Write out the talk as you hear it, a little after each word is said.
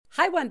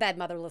Hi, One Bad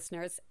Mother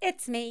listeners.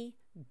 It's me,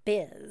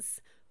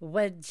 Biz.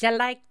 Would you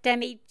like to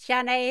meet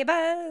your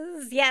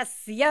neighbors?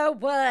 Yes, you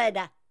would.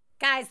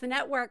 Guys, the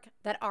network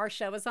that our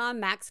show is on,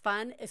 Max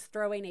Fun, is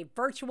throwing a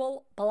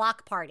virtual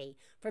block party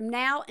from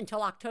now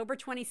until October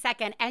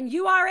 22nd, and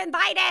you are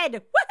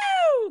invited!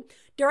 Woohoo!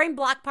 During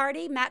Block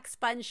Party, Max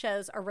Fun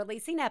shows are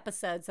releasing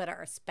episodes that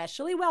are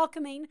especially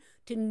welcoming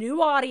to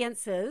new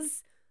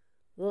audiences,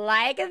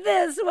 like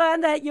this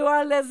one that you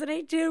are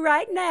listening to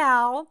right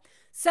now.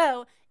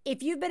 So,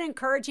 if you've been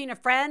encouraging a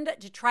friend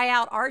to try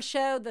out our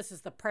show, this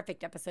is the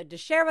perfect episode to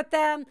share with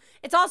them.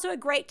 It's also a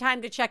great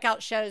time to check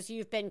out shows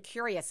you've been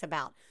curious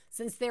about,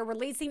 since they're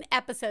releasing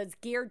episodes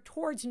geared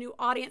towards new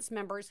audience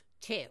members,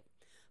 too.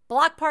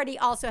 Block Party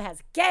also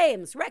has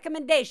games,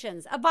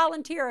 recommendations, a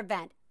volunteer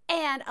event,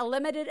 and a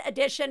limited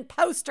edition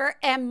poster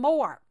and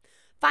more.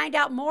 Find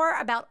out more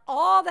about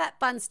all that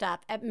fun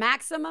stuff at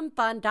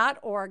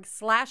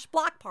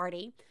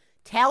MaximumFun.org/blockparty.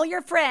 Tell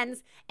your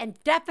friends, and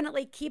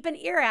definitely keep an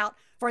ear out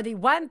for the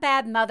One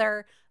Bad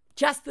Mother,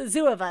 Just the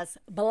Zoo of Us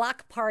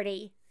Block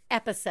Party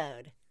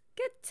episode.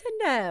 Good to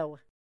know.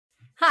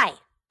 Hi,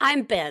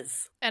 I'm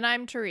Biz. And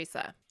I'm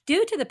Teresa.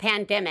 Due to the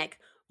pandemic,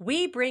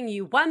 we bring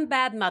you One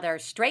Bad Mother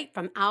straight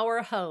from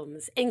our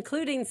homes,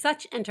 including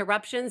such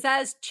interruptions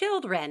as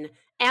children,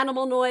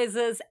 animal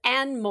noises,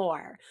 and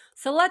more.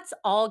 So let's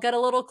all get a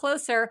little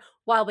closer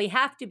while we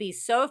have to be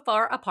so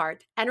far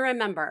apart. And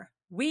remember,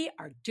 we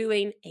are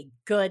doing a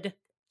good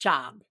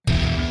job.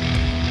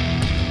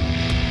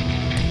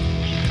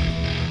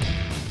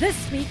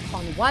 This week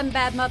on One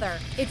Bad Mother,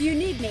 if you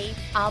need me,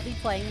 I'll be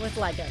playing with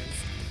Legos.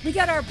 We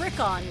got our brick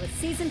on with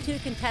Season 2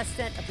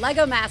 contestant of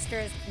Lego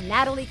Masters,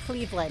 Natalie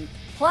Cleveland.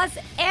 Plus,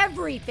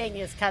 everything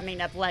is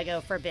coming up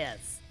Lego for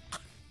Biz.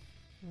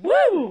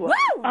 Woo! Woo!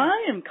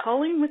 I am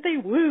calling with a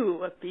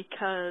woo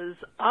because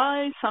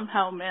I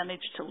somehow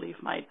managed to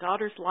leave my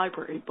daughter's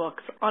library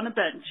books on a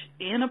bench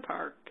in a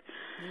park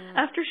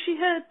after she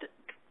had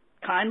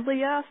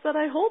kindly asked that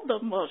I hold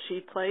them while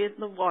she played in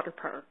the water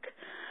park.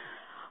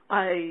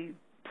 I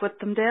put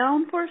them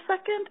down for a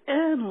second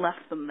and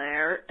left them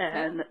there,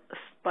 and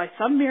by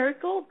some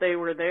miracle, they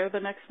were there the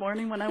next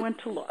morning when I went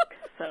to look.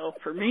 So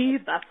for me,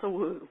 that's a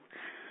woo.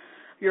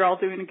 You're all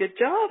doing a good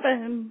job,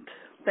 and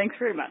thanks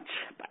very much.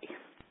 Bye.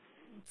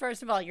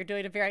 First of all, you're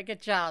doing a very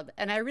good job,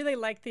 and I really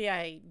like the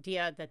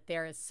idea that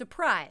there is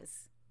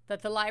surprise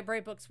that the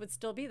library books would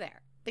still be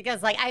there.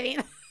 Because,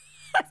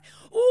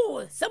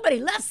 ooh, somebody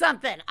left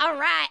something. All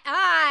right.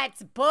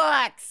 It's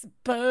books.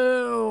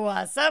 Boo.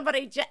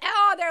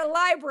 They're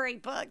library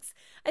books.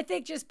 I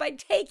think just by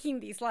taking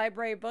these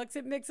library books,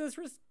 it makes us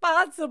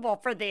responsible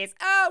for these.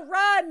 Oh,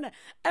 run.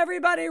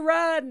 Everybody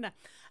run.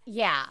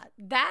 Yeah,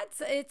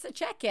 it's a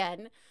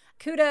check-in.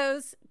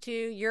 Kudos to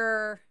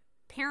your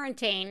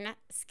parenting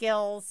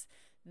skills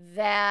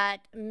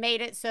that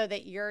made it so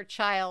that your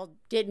child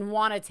didn't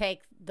want to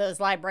take those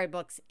library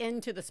books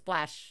into the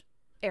splash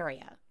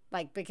area.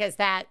 Because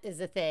that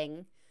is a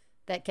thing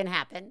that can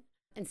happen.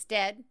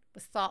 Instead,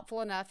 was thoughtful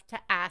enough to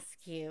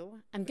ask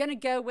you. I'm going to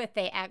go with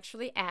they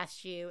actually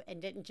asked you and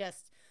didn't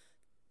just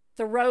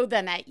throw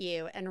them at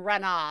you and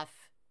run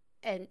off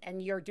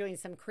and you're doing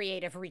some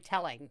creative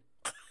retelling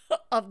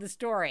of the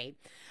story.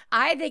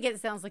 I think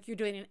it sounds like you're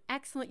doing an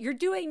excellent, you're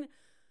doing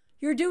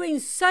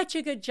such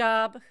a good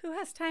job. Who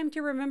has time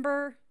to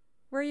remember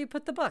where you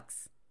put the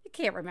books? You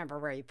can't remember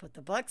where you put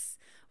the books.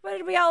 What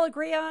did we all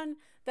agree on?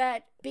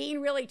 That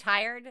being really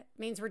tired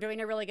means we're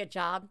doing a really good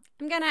job.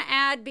 I'm going to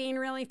add being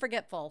really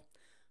forgetful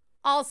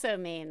also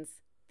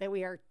means that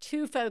we are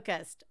too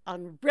focused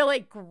on really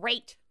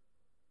great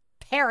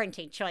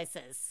parenting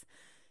choices.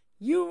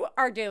 You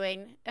are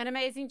doing an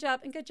amazing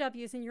job and good job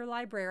using your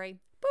library.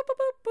 Boo, boo,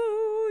 boo,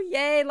 boo.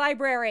 Yay,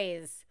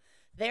 libraries.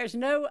 There's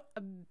no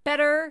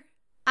better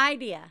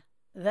idea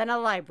than a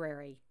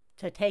library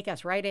to take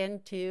us right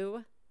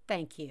into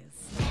thank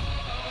yous.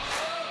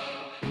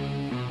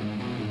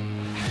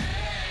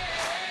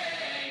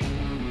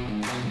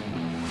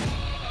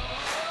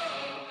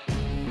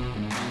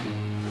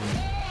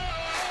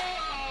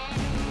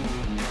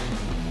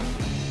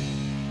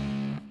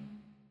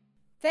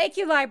 Thank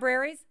you,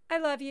 libraries. I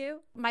love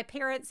you. My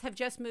parents have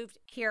just moved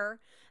here,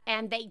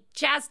 and they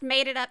just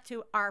made it up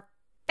to our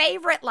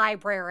favorite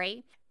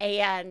library,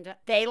 and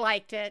they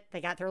liked it. They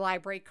got their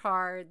library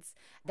cards.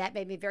 That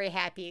made me very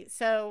happy.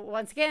 So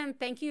once again,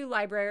 thank you,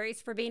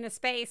 libraries, for being a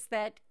space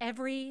that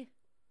every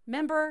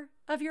member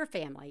of your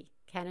family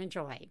can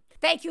enjoy.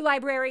 Thank you,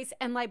 libraries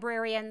and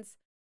librarians.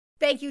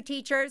 Thank you,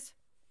 teachers.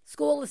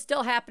 School is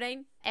still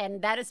happening,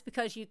 and that is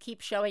because you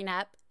keep showing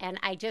up, and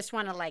I just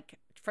want to,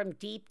 from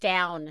deep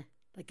down,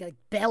 like a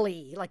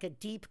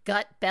deep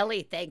gut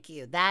belly, thank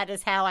you. That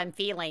is how I'm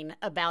feeling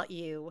about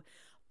you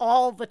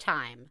all the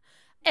time.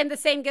 And the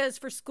same goes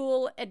for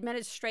school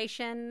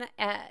administration.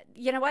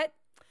 You know what?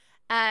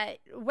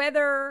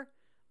 Whether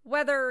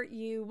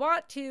you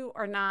want to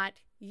or not,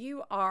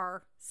 you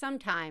are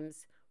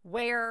sometimes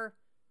where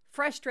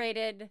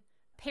frustrated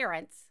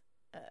parents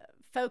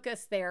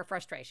focus their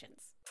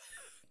frustrations.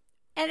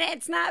 And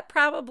it's not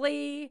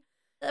probably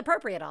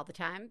appropriate all the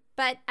time.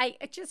 But I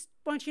just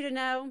want you to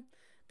know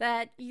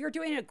that you're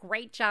doing a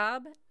great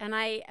job, and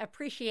I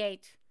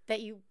appreciate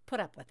that you put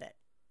up with it.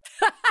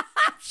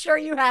 I'm sure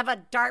you have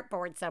a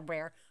dartboard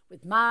somewhere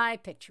with my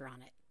picture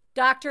on it.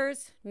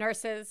 Doctors,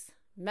 nurses,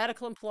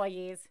 medical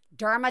employees,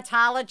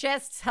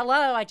 dermatologists.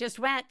 Hello, I just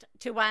went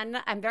to one.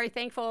 I'm very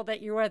thankful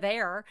that you are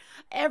there.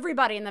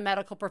 Everybody in the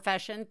medical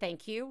profession,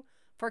 thank you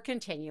for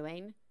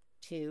continuing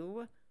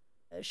to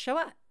show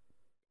up.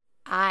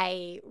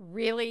 I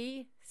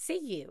really see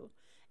you,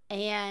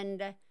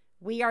 and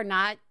we are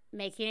not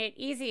making it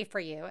easy for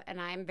you,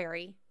 and I'm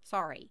very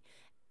sorry.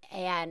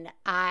 And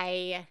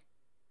I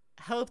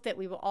hope that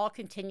we will all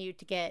continue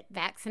to get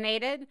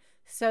vaccinated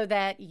so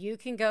that you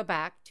can go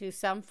back to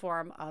some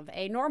form of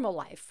a normal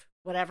life,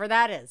 whatever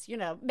that is. You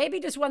know, maybe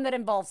just one that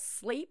involves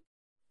sleep,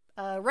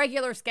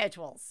 regular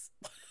schedules,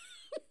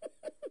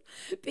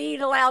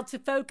 being allowed to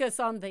focus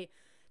on the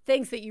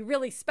things that you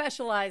really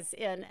specialize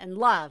in and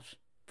love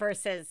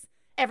versus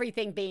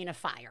everything being a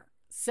fire.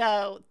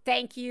 So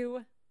thank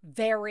you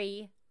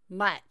very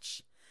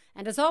much.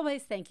 And as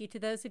always, thank you to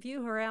those of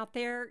you who are out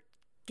there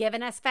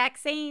giving us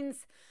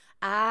vaccines.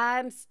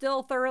 I'm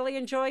still thoroughly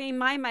enjoying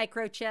my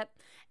microchip,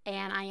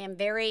 and I am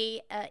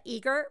very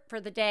eager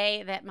for the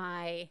day that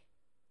my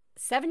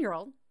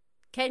 7-year-old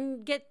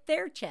can get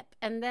their chip.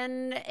 And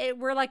then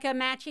we're like a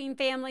matching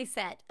family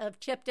set of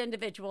chipped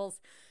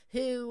individuals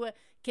who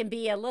can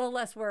be a little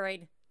less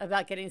worried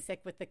about getting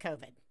sick with the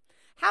COVID.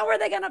 How are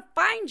they going to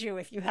find you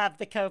if you have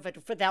the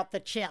COVID without the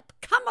chip?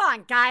 Come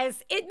on,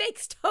 guys. It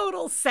makes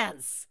total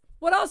sense.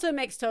 What also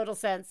makes total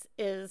sense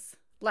is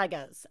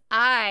Legos.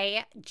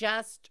 I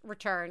just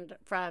returned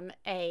from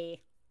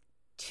a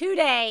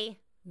 2-day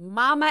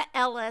Mama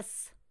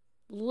Ellis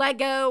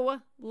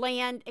Lego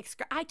land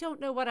I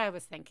don't know what I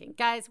was thinking.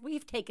 Guys,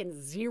 we've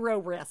taken zero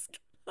risk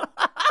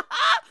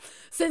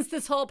since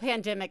this whole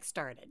pandemic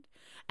started.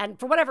 And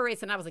for whatever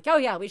reason, I was like, oh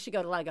yeah, we should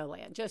go to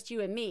Legoland. Just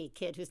you and me,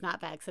 kid who's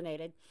not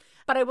vaccinated.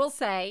 But I will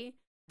say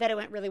that it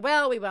went really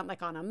well. We went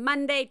like on a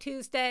Monday,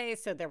 Tuesday,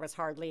 so there was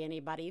hardly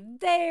anybody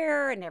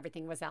there and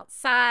everything was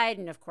outside.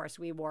 And of course,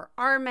 we wore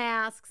our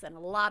masks and a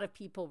lot of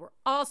people were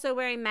also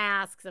wearing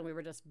masks and we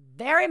were just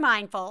very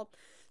mindful.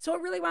 So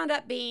it really wound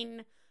up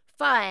being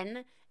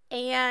fun.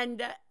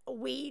 And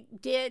we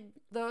did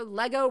the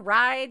Lego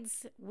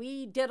rides.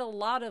 We did a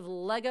lot of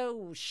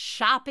Lego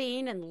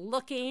shopping and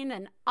looking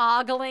and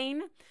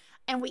ogling.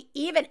 And we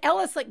even,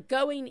 Ellis, like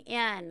going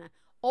in,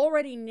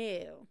 already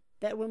knew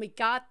that when we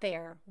got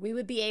there, we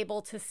would be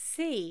able to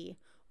see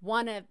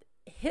one of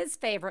his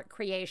favorite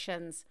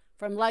creations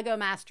from Lego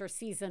Master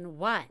Season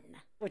 1,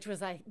 which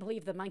was, I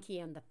believe, the monkey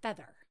and the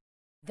feather.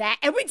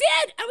 And we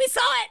did, and we saw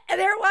it, and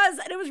there it was,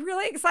 and it was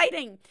really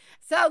exciting.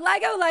 So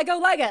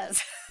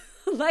Legos.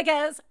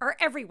 Legos are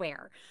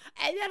everywhere.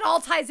 And it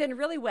all ties in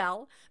really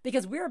well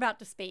because we're about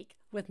to speak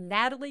with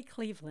Natalie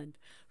Cleveland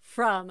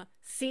from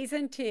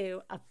Season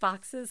 2 of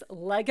Fox's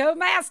Lego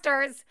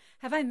Masters.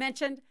 Have I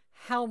mentioned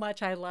how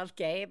much I love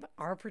Gabe,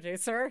 our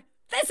producer?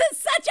 This is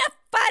such a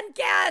fun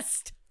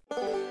guest!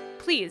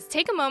 Please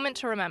take a moment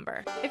to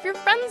remember, if you're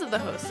friends of the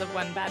hosts of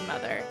One Bad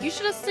Mother, you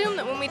should assume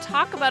that when we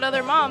talk about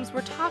other moms,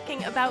 we're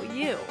talking about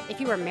you. If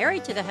you are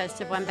married to the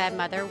host of One Bad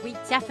Mother, we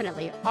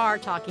definitely are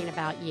talking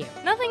about you.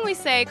 Nothing we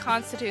say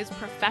constitutes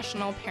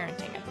professional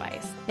parenting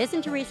advice. Biz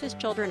and Teresa's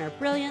children are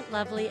brilliant,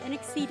 lovely, and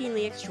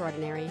exceedingly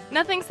extraordinary.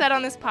 Nothing said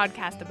on this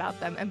podcast about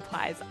them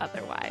implies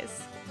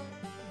otherwise.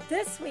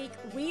 This week,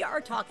 we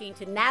are talking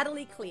to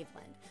Natalie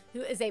Cleveland,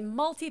 who is a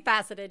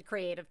multifaceted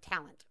creative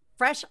talent.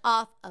 Fresh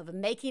off of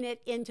making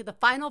it into the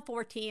final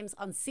 4 teams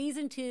on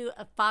Season 2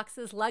 of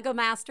Fox's Lego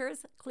Masters,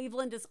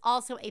 Cleveland is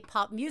also a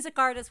pop music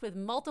artist with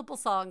multiple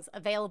songs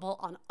available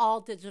on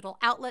all digital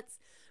outlets,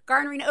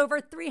 garnering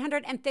over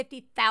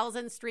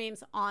 350,000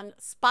 streams on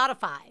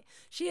Spotify.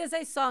 She is a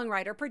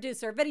songwriter,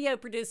 producer, video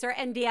producer,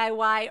 and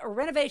DIY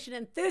renovation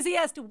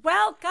enthusiast.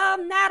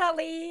 Welcome,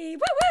 Natalie!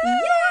 Woo-woo!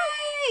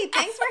 Yay!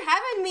 Thanks for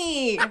having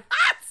me. I'm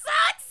so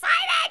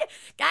excited!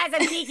 Guys,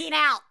 I'm geeking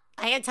out.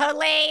 I am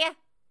totally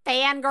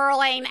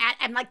fangirling.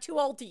 I'm like too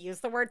old to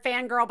use the word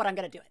fangirl, but I'm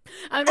going to do it.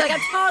 I'm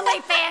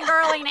totally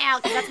fangirling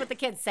out because that's what the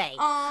kids say.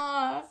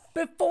 Aww.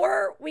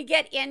 Before we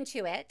get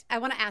into it, I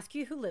want to ask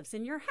you who lives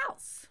in your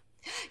house.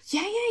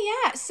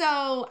 Yeah.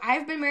 So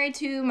I've been married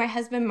to my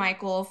husband,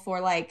 Michael, for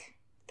like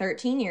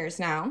 13 years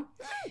now.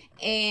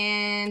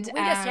 And we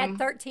just had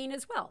 13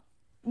 as well.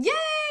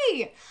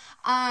 Yay!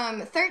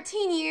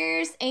 13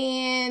 years,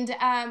 and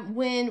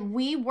when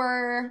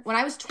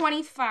I was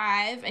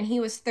 25 and he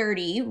was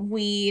 30,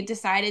 we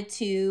decided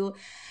to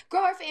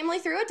grow our family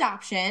through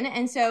adoption,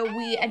 and so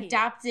we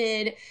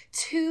adopted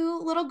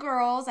 2 little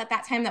girls at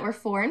that time that were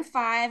 4 and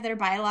 5 that are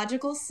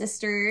biological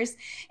sisters,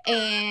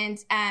 and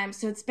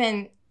so it's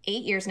been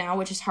 8 years now,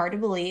 which is hard to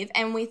believe,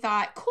 and we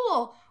thought,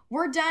 cool,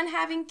 we're done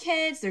having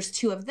kids. There's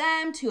 2 of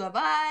them, 2 of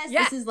us.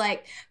 Yeah. This is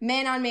like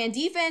man-on-man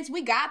defense.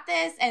 We got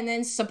this. And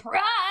then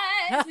surprise,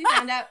 we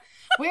found out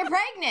we were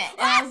pregnant.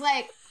 And I was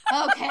like,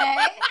 okay.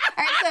 All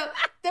right, so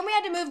then we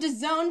had to move to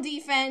zone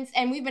defense,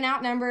 and we've been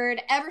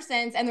outnumbered ever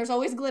since, and there's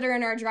always glitter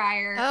in our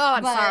dryer. Oh,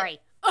 I'm sorry.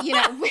 you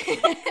know.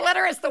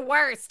 Glitter is the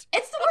worst.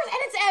 It's the worst, and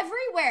it's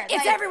everywhere.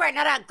 It's everywhere.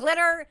 No,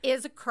 glitter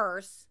is a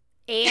curse,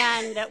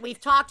 and we've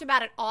talked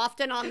about it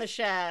often on the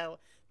show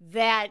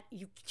that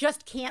you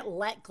just can't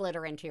let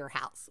glitter into your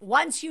house.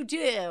 Once you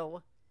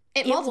do,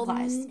 it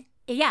multiplies.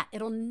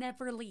 It'll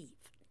never leave.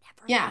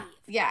 Yeah.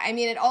 I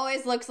mean, it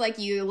always looks like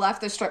you left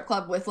the strip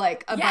club with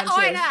like a bunch of.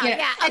 I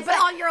know. But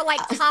on your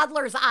like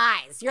toddler's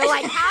eyes, you're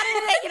like, how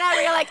did it?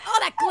 You're like, oh,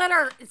 that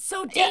glitter is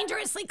so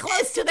dangerously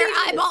close to their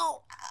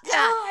eyeball. Yeah.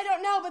 Oh, I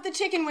don't know, but the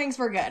chicken wings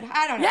were good.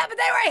 I don't know. Yeah, but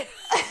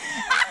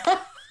they were.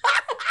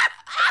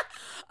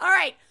 All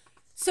right.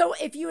 So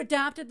if you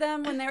adopted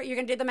them when you're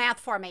going to do the math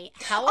for me.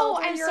 How old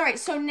are I'm sorry.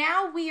 So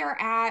now we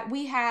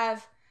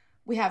have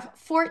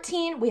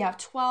 14, we have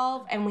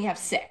 12, and we have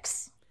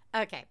 6.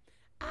 Okay.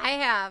 I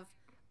have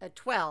a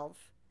 12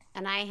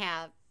 and I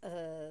have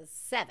a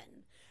 7.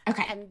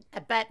 Okay. And I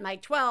bet my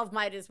 12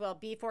 might as well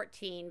be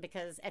 14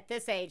 because at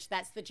this age,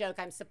 that's the joke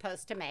I'm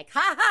supposed to make.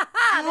 Ha, ha,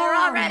 ha. They're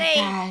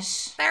already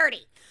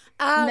 30.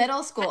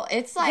 Middle school.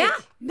 It's like. Yeah,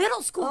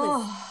 middle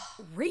school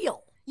is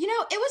real. You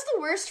know, it was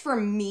the worst for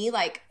me,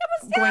 like,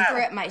 going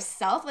through it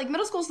myself. Like,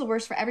 middle school is the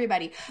worst for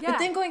everybody. Yeah. But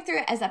then going through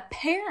it as a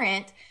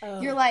parent,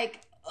 you're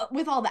like,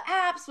 with all the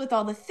apps, with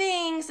all the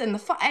things, and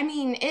I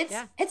mean,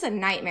 it's a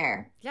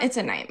nightmare. Yeah. It's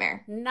a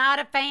nightmare. Not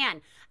a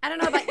fan. I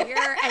don't know about your,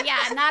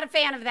 not a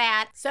fan of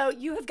that. So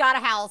you have got a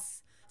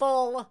house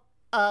full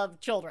of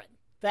children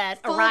that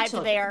arrived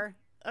there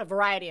a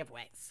variety of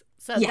ways.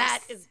 So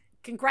that is,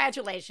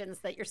 congratulations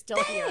that you're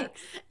still here.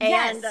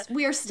 And yes,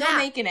 we are still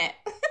making it.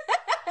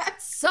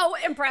 So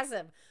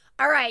impressive.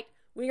 All right,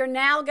 we are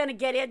now going to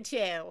get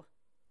into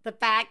the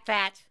fact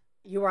that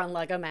you are on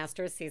Lego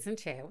Masters Season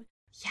 2.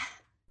 Yeah.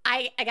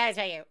 I gotta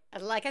tell you,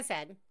 like I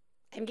said,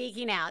 I'm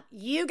geeking out.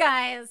 You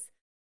guys,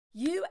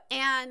 you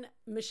and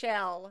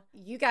Michelle,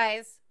 you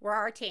guys were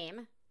our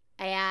team.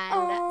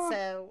 And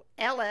so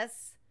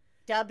Ellis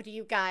dubbed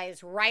you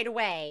guys right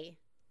away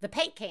the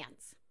paint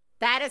cans.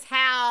 That is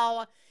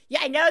how,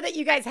 I know that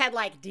you guys had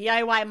like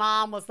DIY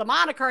Mom was the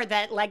moniker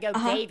that Lego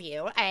gave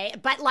you.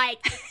 But like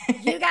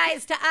you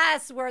guys to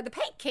us were the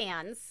paint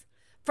cans.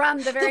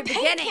 From the very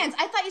beginning. Paint cans.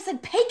 I thought you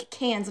said paint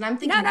cans, and I'm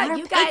thinking, no,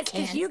 you guys,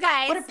 because you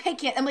guys. What are paint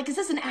cans? I'm like, is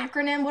this an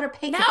acronym? What are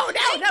paint cans? No.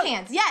 Paint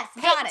cans. Yes,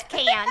 got it.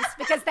 Paint cans,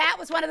 because that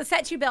was one of the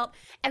sets you built.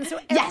 And so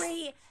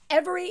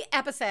every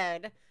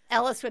episode,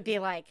 Ellis would be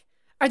like,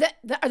 "Are the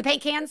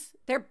paint cans?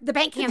 The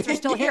paint cans are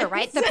still here,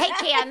 right? The paint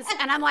cans."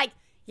 And I'm like,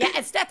 "Yeah."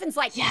 And Stefan's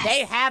like,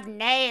 "They have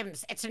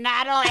names. It's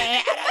Natalie."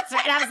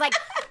 And I was like,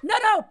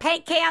 "No,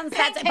 paint cans.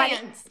 Paint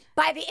cans."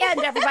 By the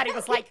end, everybody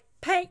was like,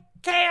 paint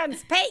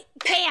cans.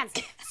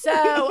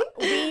 So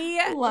we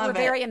were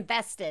very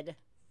invested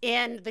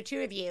in the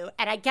two of you.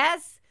 And I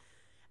guess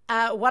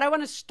what I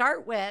want to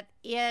start with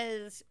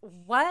is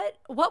what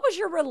was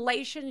your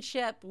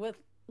relationship with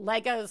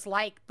Legos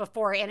like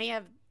before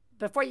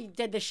you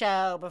did the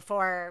show,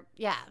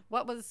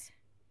 what was...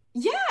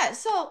 Yeah,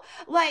 so,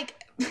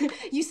 like,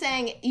 you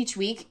saying each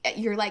week,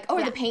 you're like,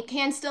 are the paint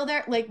cans still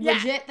there? Like,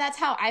 legit, that's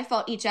how I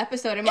felt each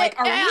episode. I'm like,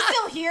 are we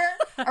still here?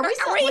 Are we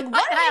still, like,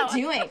 what are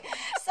we doing?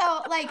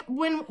 So, like,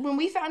 when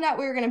we found out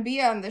we were going to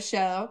be on the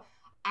show,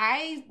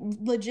 I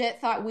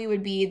legit thought we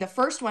would be the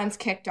first ones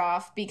kicked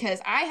off because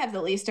I have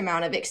the least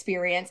amount of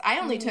experience. I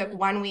only took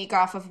 1 week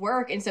off of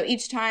work, and so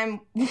each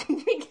time we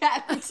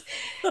kept,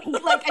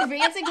 like,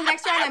 advancing to the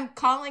next round, I'm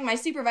calling my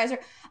supervisor,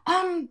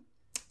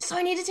 so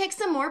I need to take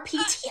some more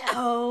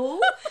PTO,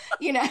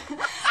 you know.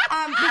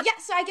 But yeah,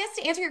 so I guess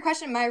to answer your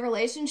question, my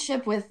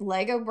relationship with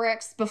Lego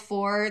bricks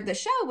before the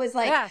show was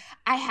like,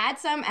 I had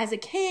some as a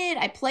kid.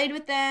 I played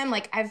with them.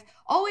 Like, I've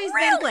always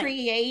been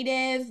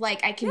creative.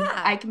 Like, I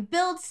can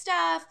build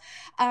stuff.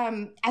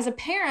 As a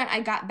parent, I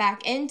got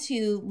back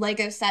into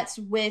Lego sets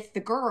with the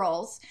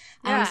girls,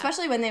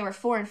 especially when they were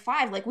 4 and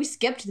 5. Like, we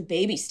skipped the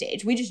baby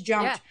stage. We just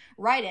jumped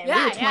right in.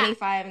 We were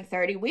 25 and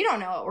 30. We don't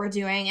know what we're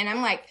doing. And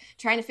I'm like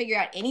trying to figure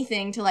out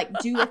anything to like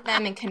do with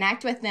them and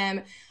connect with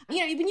them. You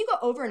know, when you go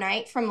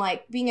overnight from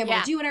like being able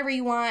to do whatever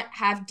you want,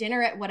 have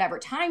dinner at whatever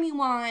time you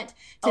want,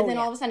 to then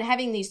all of a sudden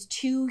having these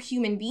 2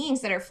 human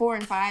beings that are 4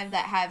 and 5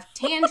 that have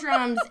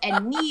tantrums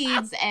and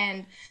needs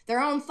and their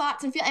own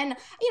thoughts and feel. And,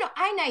 you know,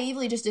 I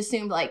naively just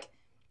assumed like,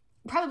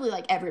 probably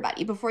like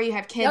everybody, before you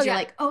have kids, you're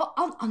like,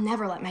 I'll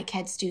never let my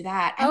kids do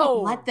that. I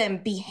won't let them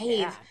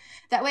behave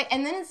that way.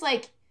 And then it's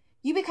like,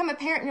 you become a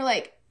parent and you're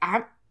like,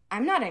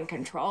 I'm not in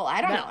control.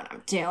 I don't know what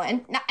I'm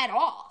doing. Not at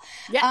all.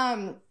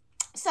 Yeah.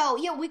 So,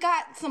 you know, we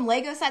got some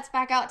Lego sets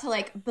back out to,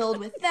 like, build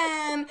with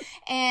them.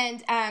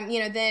 And, you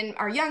know, then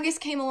our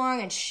youngest came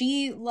along and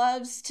she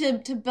loves to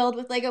build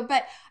with Lego.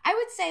 But I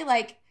would say,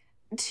 like,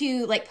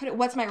 to, like, put it,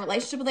 what's my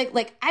relationship with,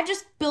 like, I've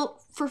just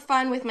built for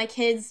fun with my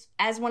kids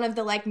as one of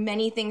the, like,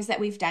 many things that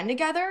we've done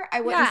together.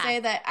 I wouldn't say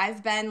that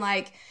I've been,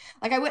 like,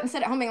 I wouldn't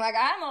sit at home being like,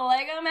 I'm a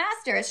Lego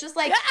master. It's just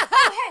like,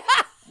 oh,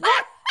 hey,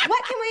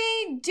 what can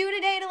we do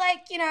today to,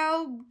 like, you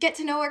know, get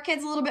to know our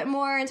kids a little bit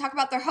more and talk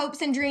about their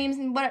hopes and dreams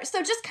and whatever.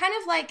 So just kind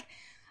of like,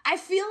 I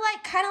feel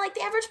like kind of like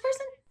the average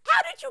person.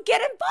 How did you get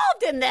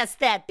involved in this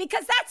then?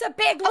 Because that's a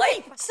big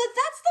leap. So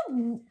that's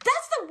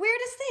the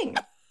weirdest thing.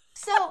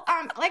 So,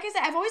 like I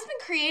said, I've always been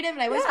creative,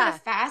 and I've always been a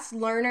fast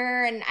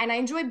learner, and I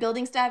enjoy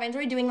building stuff. I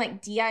enjoy doing,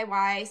 like,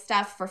 DIY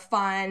stuff for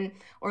fun,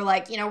 or,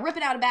 like, you know,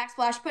 ripping out a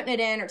backsplash, putting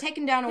it in, or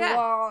taking down a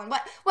wall, and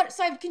what.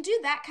 So I can do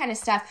that kind of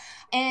stuff.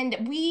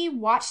 And we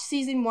watched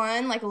season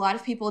 1, like a lot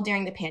of people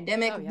during the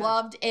pandemic,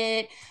 loved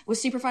it. It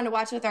was super fun to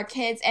watch with our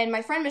kids. And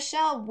my friend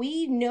Michelle,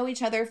 we know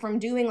each other from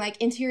doing,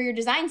 like, interior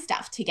design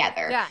stuff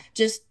together. Yeah.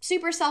 Just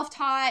super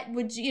self-taught,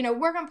 would, you know,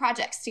 work on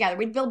projects together.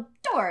 We'd build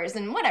doors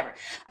and whatever.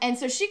 And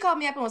so she called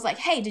me up and was like,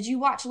 hey, did you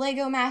watch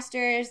Lego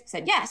Masters? I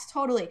said, yes,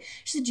 totally.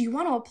 She said, do you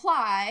want to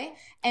apply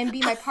and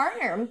be my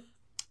partner?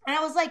 And I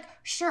was like,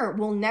 sure,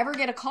 we'll never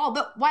get a call,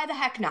 but why the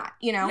heck not,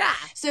 you know? Yeah.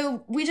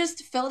 So we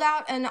just filled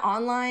out an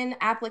online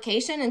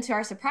application, and to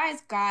our surprise,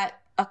 got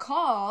a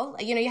call.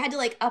 You know, you had to,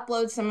 like,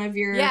 upload some of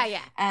your,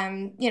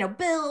 you know,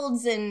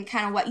 builds and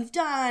kind of what you've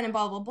done and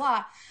blah, blah,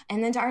 blah.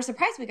 And then to our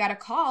surprise, we got a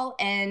call,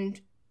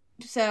 and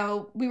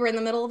so we were in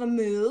the middle of a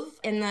move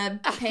in the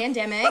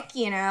pandemic,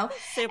 you know.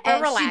 Super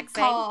relaxing. She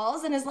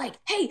calls and is like,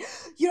 hey,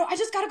 you know, I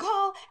just got a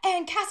call,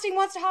 and casting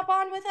wants to hop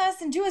on with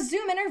us and do a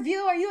Zoom interview.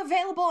 Are you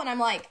available? And I'm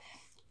like,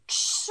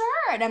 sure.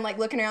 And I'm like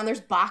looking around,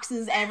 there's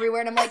boxes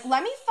everywhere. And I'm like,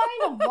 let me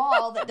find a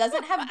wall that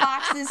doesn't have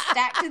boxes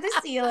stacked to the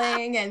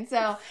ceiling. And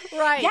so,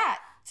 yeah.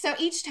 So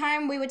each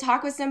time we would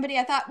talk with somebody,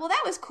 I thought, well,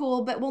 that was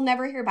cool, but we'll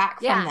never hear back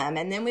from them.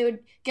 And then we would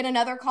get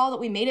another call that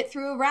we made it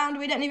through a round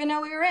we didn't even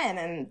know we were in,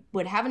 and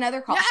would have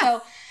another call.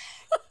 So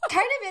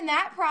kind of in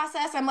that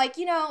process, I'm like,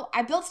 you know,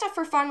 I built stuff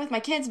for fun with my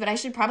kids, but I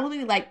should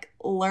probably, like,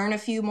 learn a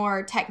few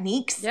more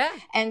techniques. Yeah.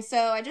 And so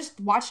I just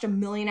watched 1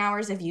 million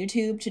hours of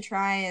YouTube to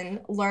try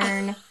and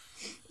learn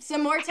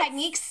some more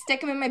techniques,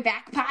 stick them in my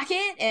back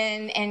pocket,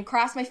 and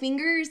cross my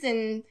fingers,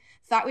 and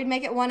thought we'd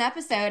make it one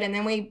episode, and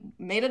then we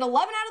made it 11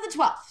 out of the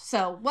 12.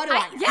 So what do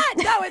I know?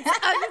 Yeah, no,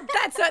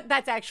 it's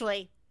that's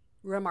actually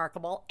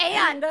remarkable,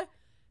 and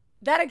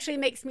that actually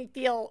makes me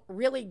feel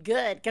really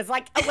good, because,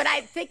 like, when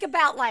I think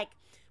about, like,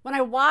 when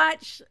I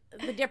watch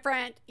the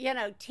different, you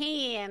know,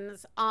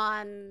 teams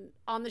on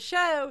the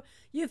show,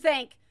 you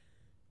think,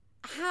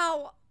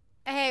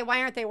 hey,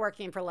 why aren't they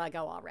working for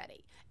Lego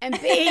already? And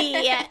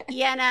B,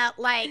 you know,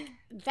 like,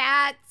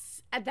 that's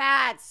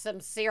some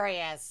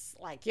serious,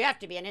 like, you have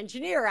to be an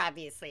engineer,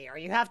 obviously, or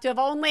you have to have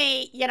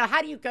only, you know,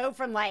 how do you go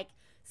from, like,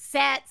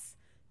 sets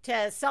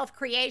to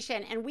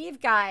self-creation? And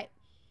we've got,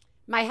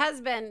 my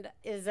husband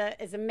is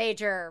a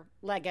major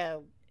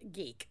Lego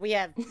geek. We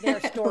have their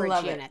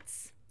storage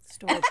units.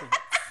 Storage units.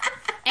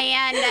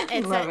 And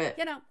it's,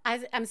 you know,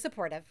 I'm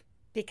supportive,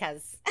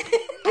 because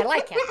I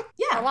like him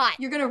a lot.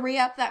 You're going to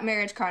re-up that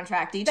marriage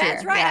contract each year.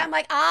 That's right. Yeah. I'm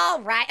like, all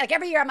right. Like,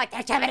 every year I'm like,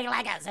 there's too many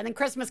Legos. And then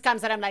Christmas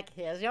comes and I'm like,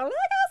 here's your Lego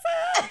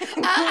set.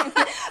 Best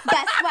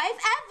wife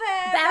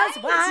ever.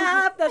 Best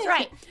wife. That's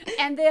right.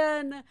 And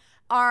then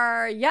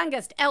our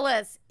youngest,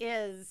 Ellis,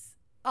 is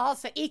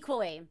also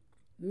equally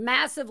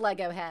massive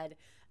Lego head.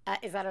 I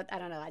don't know. I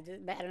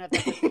don't know if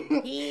that's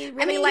he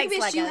really likes Legos. You can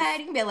be a shoe head.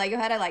 You can be a Lego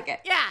head. I like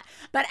it. Yeah.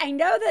 But I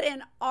know that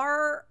in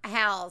our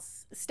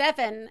house,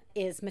 Stefan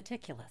is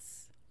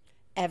meticulous.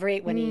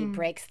 When he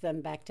breaks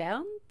them back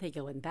down, they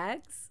go in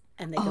bags,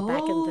 and they go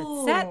back in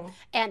the set.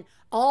 And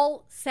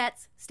all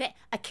sets stay.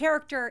 A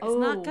character is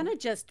not going to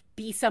just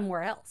be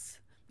somewhere else,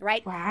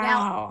 right?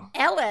 Wow.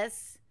 Now,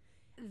 Ellis,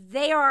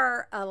 they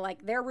are,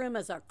 like, their room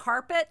is a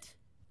carpet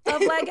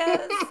of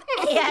Legos.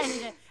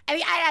 And I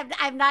mean,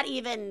 I'm not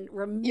even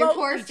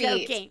remotely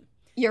joking.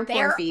 Your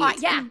poor feet.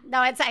 Yeah.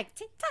 No, it's like,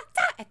 tick, tock,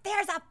 tock. If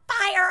there's a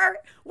fire,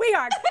 we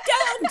are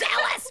doomed,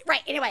 Ellis.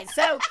 Right. Anyway,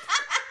 so,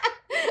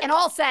 and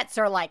all sets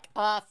are, like,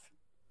 off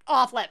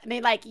limit. I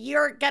mean, like,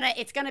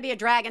 it's going to be a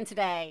dragon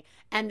today.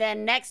 And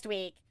then next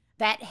week,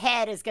 that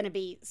head is going to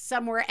be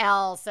somewhere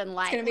else. And,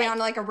 like, it's going to be on,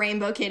 like, a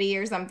rainbow kitty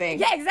or something.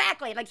 Yeah,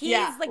 exactly. Like,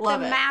 he's the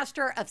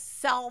master of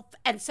self.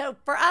 And so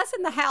for us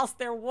in the house,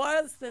 there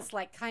was this,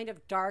 like, kind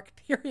of dark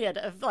period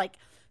of, like,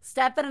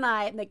 Stefan and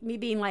I, like, me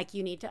being like,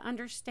 you need to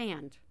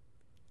understand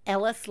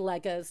Ellis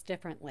Legos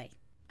differently.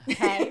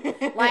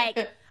 Okay?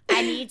 Like,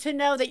 I need to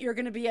know that you're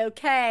going to be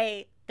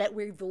okay, that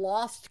we've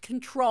lost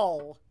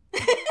control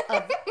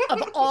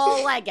of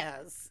all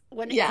Legos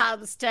when it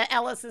comes to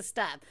Ellis's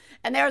stuff.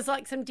 And there was,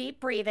 like, some deep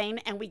breathing,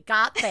 and we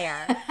got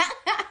there.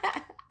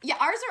 Yeah,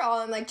 ours are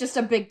all in, like, just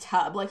a big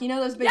tub. Like, you know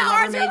those big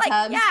Rubbermaid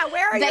tubs? Yeah,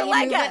 where are your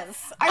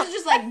Legos? Ours are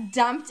just, like,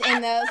 dumped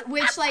in those,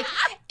 which, like,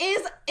 is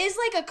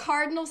like, a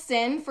cardinal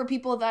sin for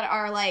people that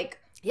are, like,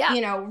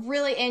 you know,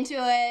 really into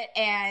it.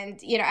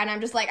 And, you know, and I'm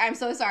just like, I'm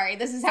so sorry.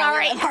 This is how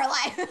we live our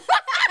life.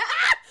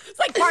 It's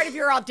like part of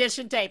your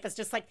audition tape. It's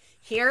just like,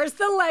 here's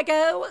the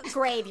Lego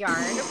graveyard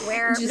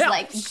where just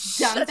like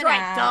dump it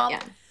out.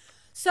 Yeah.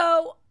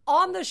 So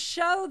on the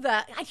show,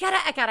 I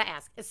gotta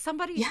ask, is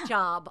somebody's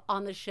job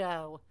on the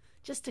show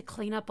just to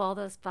clean up all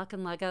those fucking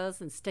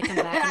Legos and stick them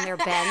back in their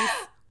bins?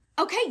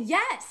 Okay,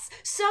 yes.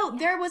 So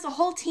there was a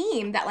whole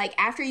team that, like,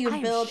 after you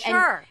build,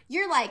 and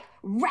you're like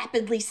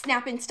rapidly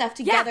snapping stuff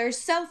together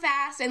so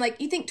fast. And like,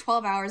 you think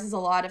 12 hours is a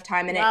lot of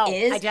time, and it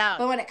is. I don't.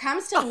 But when it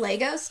comes to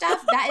Lego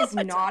stuff, that is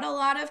not a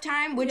lot of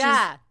time, which is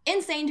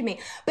insane to me.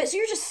 But so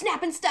you're just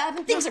snapping stuff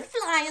and things are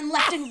flying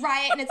left and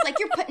right, and it's like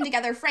you're putting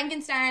together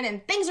Frankenstein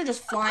and things are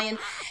just flying.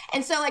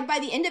 And so like by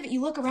the end of it,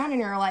 you look around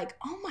and you're like,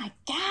 oh my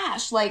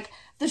gosh, like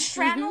the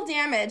shrapnel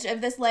damage of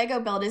this Lego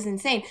build is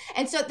insane.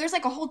 And so there's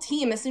like a whole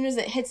team, as soon as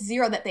it hits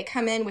 0, that they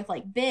come in with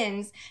like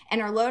bins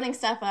and are loading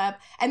stuff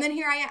up. And then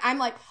here I am, I'm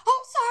like,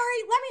 oh,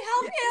 sorry, let me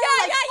help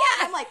you.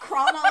 I'm like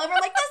crawling all over,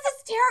 like, this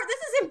is terrible. This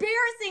is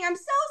embarrassing. I'm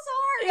so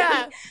sorry.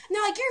 Yeah. And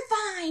they're like,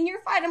 you're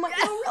fine. I'm like,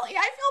 no, really,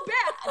 I feel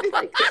bad.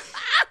 Like,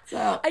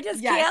 so I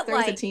just can't, there's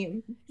like, a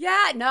team.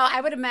 Yeah, no,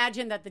 I would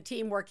imagine that the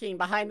team working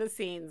behind the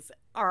scenes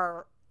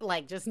are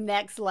like just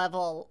next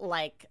level,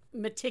 like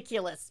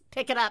meticulous.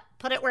 Pick it up,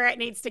 put it where it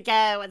needs to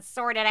go, and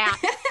sort it out.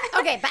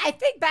 Okay, but I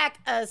think back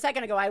a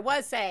second ago, I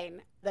was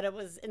saying that it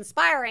was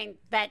inspiring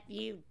that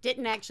you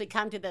didn't actually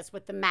come to this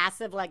with the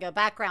massive Lego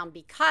background,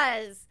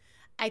 because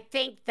I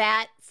think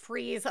that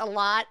frees a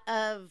lot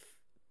of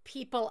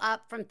people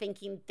up from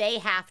thinking they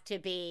have to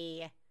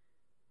be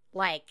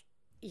like,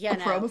 a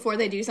pro before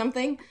they do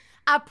something.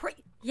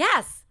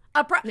 Yes.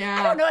 Yeah.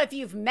 I don't know if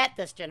you've met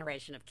this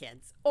generation of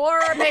kids, or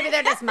maybe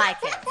they're just my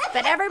kids,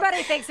 but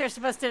everybody thinks they're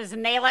supposed to just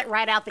nail it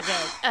right out the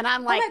gate. And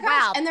I'm like, oh my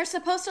gosh. wow. And they're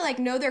supposed to like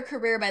know their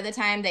career by the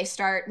time they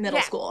start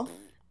middle school.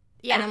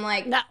 Yeah. And I'm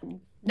like, nope.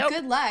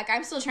 Good luck.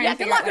 I'm still trying to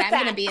figure out what I'm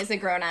going to be as a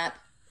grown up.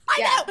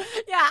 I know.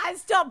 Yeah,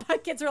 my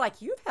kids are like,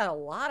 you've had a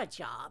lot of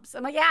jobs.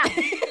 I'm like, yeah,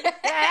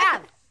 I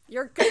have.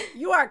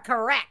 You are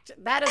correct.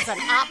 That is an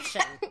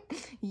option.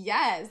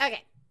 Yes.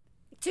 Okay.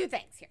 2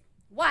 things here.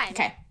 1.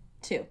 Okay.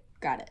 2.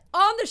 Got it.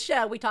 On the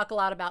show, we talk a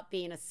lot about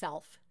being a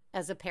self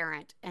as a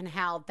parent and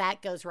how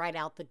that goes right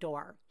out the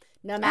door.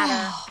 No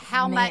matter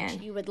how much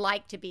you would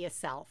like to be a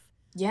self.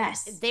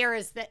 Yes. There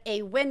is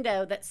a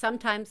window that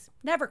sometimes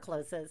never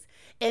closes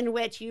in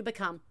which you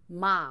become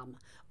mom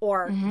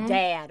or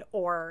dad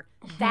or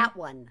that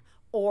one,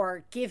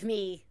 or give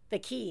me the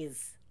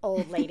keys,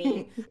 old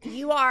lady.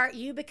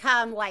 You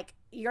become like,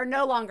 you're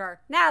no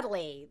longer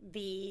Natalie,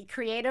 the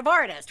creative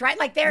artist, right?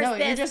 Like there's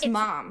you're just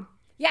mom.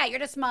 Yeah, you're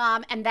just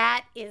mom, and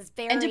that is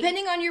very... And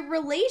depending on your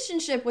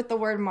relationship with the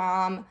word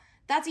mom,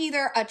 that's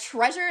either a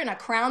treasure and a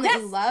crown that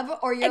you love,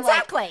 or you're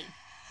like, who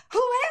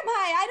am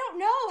I? I don't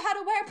know how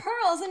to wear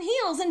pearls and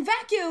heels and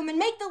vacuum and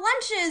make the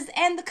lunches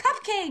and the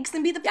cupcakes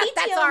and be the PTO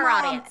that's our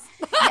mom. Audience.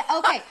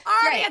 Okay,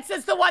 our audience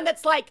is the one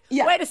that's like,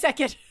 wait a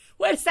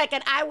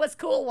second, I was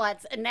cool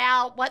once, and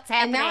now what's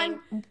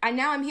happening? And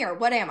now I'm here.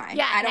 What am I?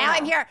 Yeah, I don't know.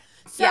 I'm here.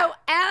 So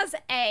as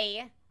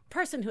a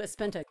person who has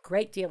spent a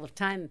great deal of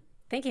time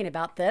thinking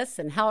about this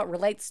and how it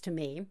relates to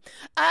me,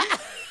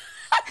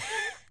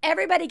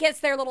 everybody gets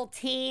their little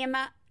team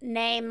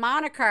name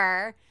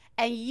moniker,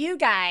 and you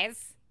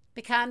guys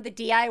become the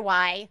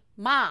DIY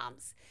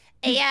moms.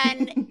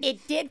 And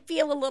it did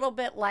feel a little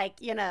bit like,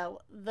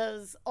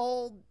 those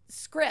old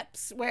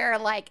scripts where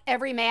like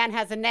every man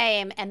has a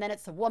name and then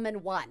it's a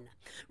woman 1,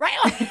 right?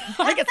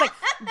 Like it's like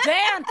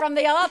Dan from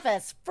The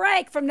Office,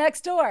 Frank from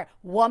next door,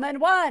 woman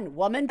 1,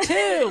 woman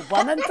 2,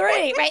 woman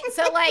 3, right?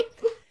 So like,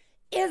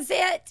 is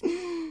it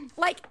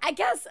like, I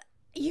guess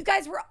you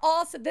guys were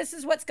also, this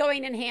is what's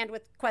going in hand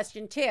with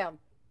question 2,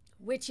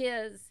 which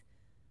is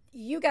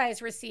you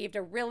guys received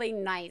a really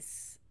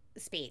nice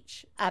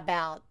speech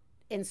about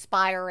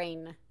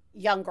inspiring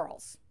young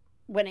girls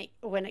when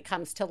it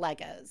comes to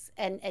Legos,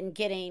 and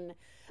getting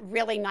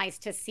really nice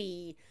to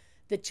see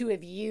the 2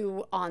 of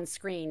you on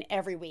screen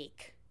every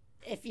week.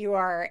 If you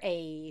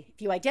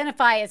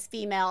identify as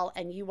female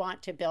and you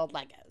want to build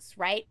Legos,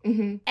 right?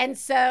 Mm-hmm. And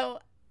so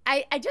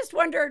I just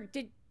wonder,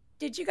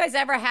 did you guys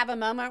ever have a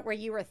moment where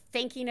you were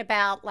thinking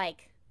about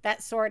like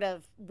that sort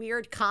of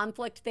weird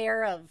conflict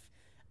there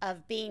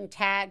of being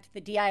tagged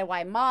the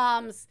DIY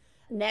moms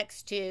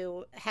next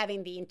to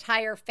having the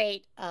entire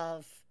fate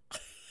of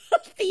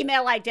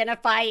female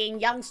identifying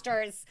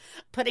youngsters,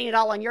 putting it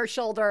all on your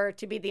shoulder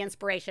to be the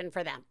inspiration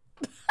for them?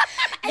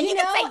 And you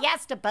can say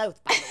yes to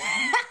both, by the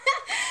way.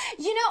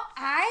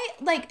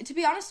 To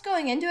be honest,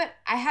 going into it,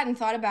 I hadn't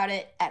thought about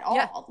it at all.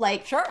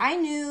 Yeah, I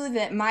knew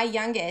that my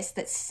youngest,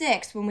 that's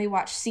 6, when we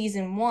watched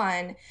season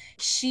 1,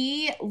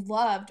 she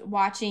loved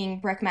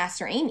watching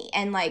Brickmaster Amy.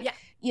 And like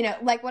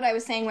what I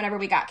was saying whenever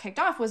we got kicked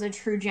off was a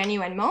true,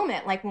 genuine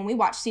moment. Like when we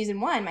watched season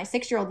 1, my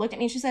 6-year-old looked at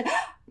me and she said,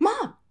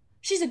 Mom,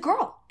 she's a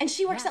girl and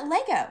she works at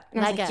Lego.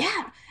 And I was like,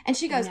 yeah. And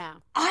she goes,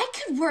 I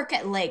could work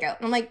at Lego.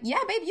 And I'm like, yeah,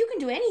 babe, you can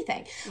do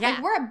anything. Yeah.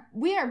 Like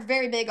we are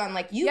very big on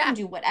like, you can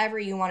do whatever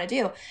you want to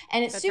do.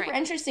 And it's super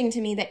interesting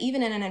to me that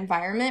even in an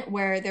environment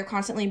where they're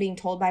constantly being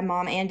told by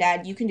mom and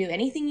dad, you can do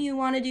anything you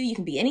want to do, you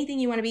can be anything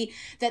you want to be,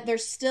 that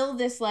there's still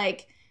this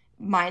like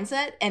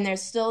mindset, and there's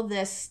still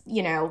this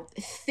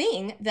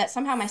thing that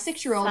somehow my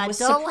 6-year-old was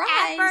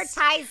surprised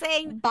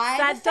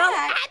by the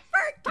fact.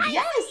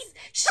 Yes,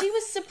 she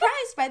was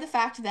surprised by the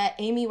fact that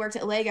Amy worked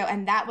at Lego,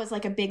 and that was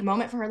like a big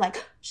moment for her.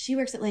 Like, she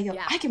works at Lego,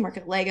 I can work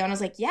at Lego. And I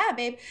was like, yeah,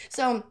 babe.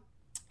 So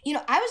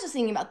I was just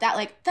thinking about that.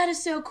 Like, that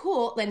is so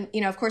cool. Then,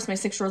 of course, my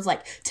 6-year-old's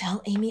like,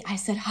 tell Amy I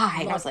said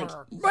hi. And I was like,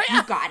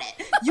 you got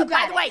it. You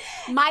got it. By the way,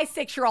 my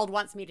 6-year-old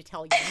wants me to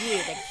tell you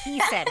that he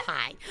said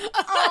hi.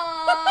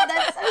 Oh,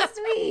 that's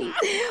so sweet.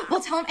 Well,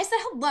 tell him I said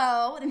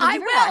hello. And I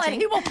will, and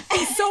he will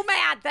be so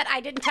mad that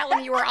I didn't tell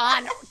him you were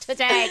on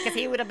today, because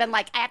he would have been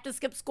like, I have to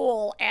skip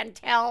school and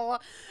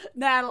tell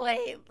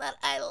Natalie that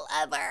I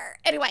love her.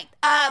 Anyway,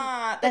 go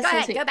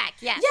ahead, go back.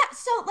 Yes. Yeah,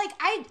 so, like,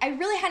 I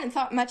really hadn't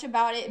thought much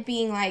about it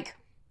being like,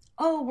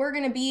 oh, we're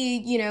going to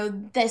be,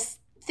 this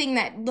thing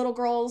that little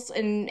girls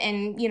and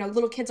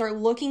little kids are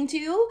looking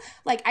to.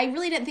 Like, I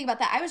really didn't think about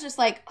that. I was just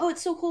like, oh,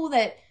 it's so cool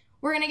that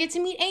we're going to get to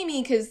meet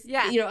Amy because,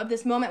 of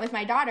this moment with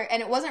my daughter.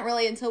 And it wasn't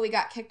really until we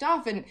got kicked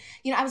off. And,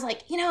 I was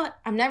like, what?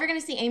 I'm never going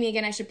to see Amy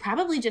again. I should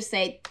probably just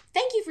say,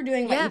 thank you for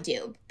doing what you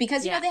do.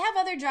 Because, they have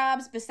other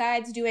jobs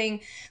besides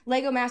doing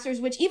Lego Masters,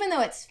 which even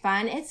though it's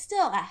fun, it's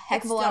still a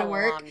heck of a lot of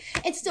work.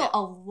 It's still a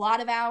lot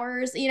of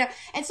hours,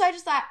 And so I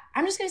just thought,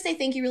 I'm just going to say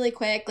thank you really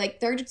quick. Like,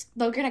 they're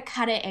going to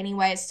cut it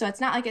anyways. So it's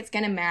not like it's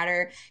going to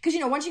matter. Because,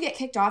 once you get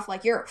kicked off,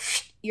 like, you're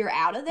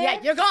out of there.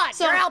 Yeah, you're gone.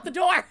 So, you're out the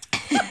door.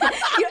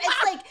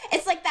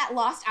 It's like that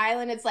Lost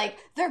Island. It's like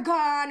they're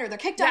gone or they're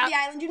kicked off the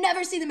island. You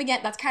never see them again.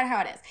 That's kind of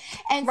how it is.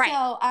 And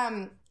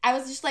so I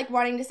was just like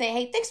wanting to say,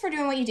 hey, thanks for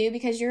doing what you do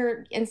because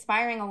you're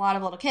inspiring a lot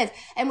of little kids.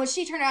 And when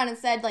she turned around and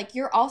said, like,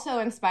 you're also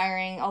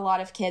inspiring a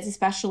lot of kids,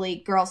 especially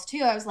girls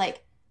too, I was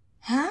like,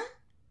 huh?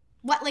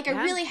 What? Like,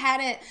 I really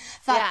hadn't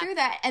thought through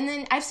that. And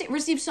then I've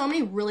received so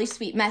many really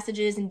sweet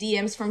messages and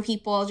DMs from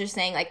people just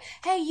saying, like,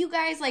 hey, you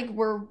guys, like,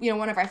 were,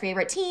 one of our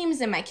favorite teams,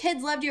 and my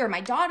kids loved you, or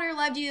my daughter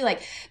loved you.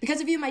 Like,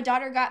 because of you, my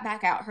daughter got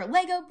back out her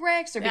Lego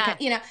bricks, or because,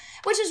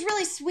 which is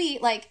really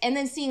sweet. Like, and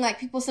then seeing, like,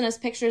 people send us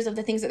pictures of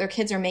the things that their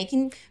kids are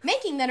making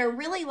that are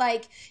really,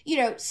 like,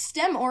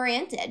 STEM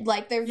oriented.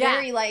 Like, they're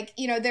very, like,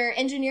 they're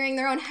engineering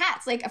their own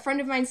hats. Like, a friend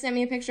of mine sent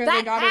me a picture of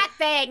their daughter. That hat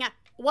thing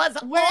was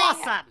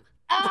awesome.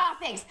 Oh,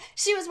 thanks.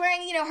 She was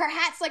wearing, her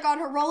hats like on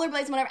her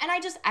rollerblades and whatever. And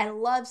I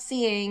love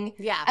seeing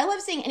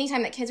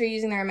anytime that kids are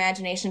using their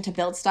imagination to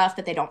build stuff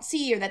that they don't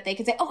see or that they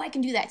can say, oh, I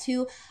can do that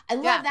too. I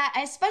love that.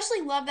 I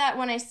especially love that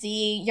when I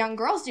see young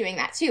girls doing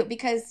that too,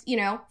 because,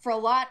 for a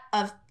lot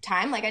of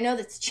time, like I know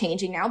that's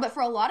changing now, but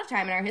for a lot of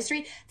time in our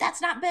history, that's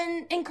not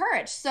been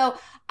encouraged. So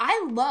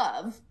I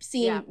love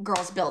seeing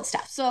girls build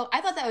stuff. So I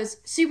thought that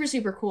was super,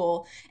 super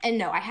cool. And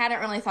no, I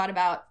hadn't really thought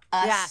about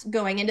us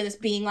going into this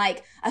being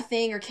like a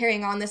thing or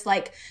carrying on this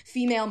like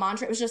female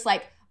mantra. It was just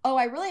like, oh,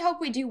 I really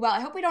hope we do well. I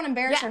hope we don't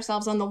embarrass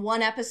ourselves on the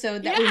one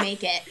episode that we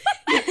make it.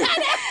 There's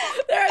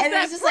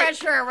that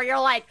pressure where you're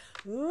like,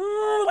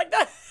 ooh, like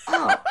that.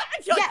 Oh,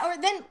 yeah.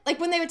 Or then, like,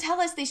 when they would tell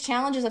us these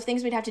challenges of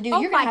things we'd have to do,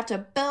 you're going to have to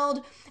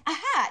build a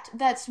hat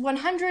that's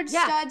 100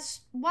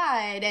 studs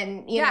wide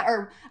and,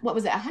 or what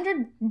was it,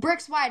 100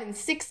 bricks wide and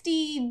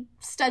 60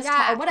 studs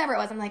tall, or whatever it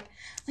was. I'm like,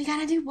 we got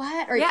to do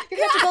what? Or you're going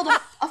to have to build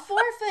a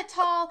 4-foot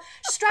tall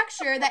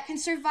structure that can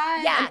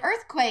survive an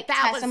earthquake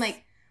test. I'm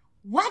like,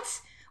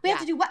 what? We have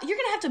to do what? You're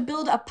going to have to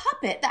build a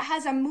puppet that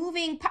has a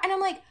moving and I'm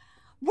like,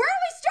 where do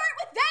we start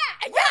with that?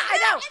 I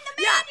know. In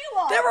the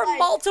manual. There were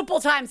multiple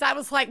times I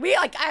was like,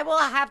 I will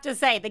have to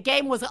say, the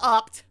game was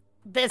upped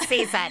this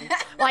season.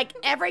 Like,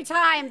 every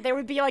time there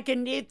would be like a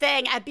new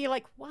thing, I'd be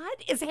like,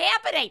 what is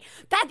happening?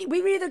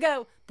 We would either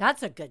go,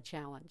 that's a good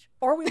challenge.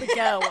 Or we would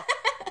go,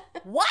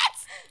 what?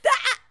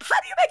 How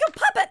do you make a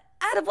puppet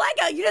out of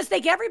Lego? You just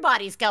think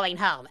everybody's going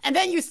home. And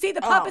then you see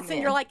the puppets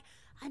and you're like,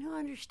 I don't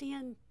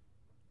understand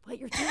what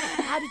you're doing.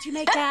 How did you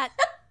make that?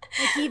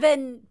 Like,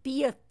 even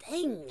be a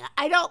thing.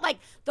 I don't like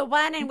the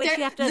one in which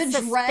you have to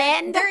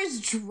suspend.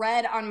 There's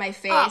dread on my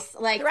face,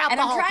 and I'm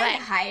trying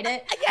to hide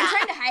it. I'm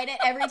trying to hide it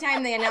every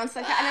time they announce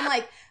that, and I'm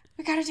like,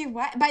 we gotta do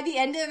what? By the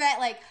end of it,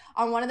 like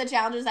on one of the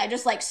challenges, I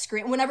just like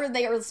scream whenever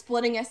they were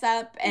splitting us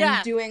up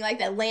and doing like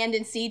the land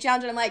and sea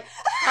challenge, and I'm like,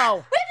 we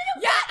have to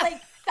do what?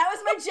 Like that was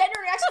my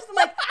genuine reaction. So I'm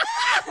like,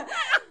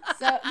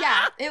 so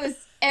yeah, it was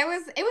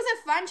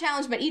a fun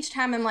challenge, but each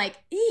time I'm like,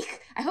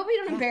 eek, I hope we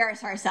don't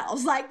embarrass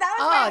ourselves. Like that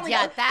was my only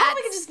hope. I hope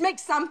we can just make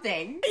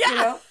something.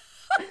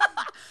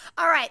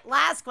 All right,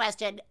 last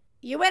question.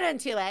 You went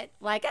into it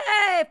like,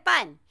 hey,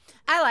 fun.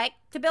 I like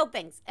to build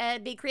things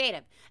and be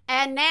creative.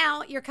 And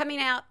now you're coming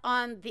out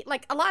on the,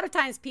 like, a lot of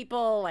times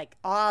people, like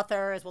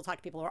authors, we'll talk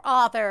to people who are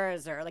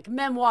authors or like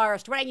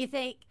memoirists, right? You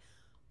think,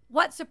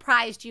 what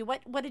surprised you?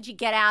 What did you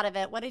get out of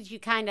it? What did you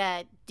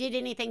did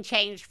anything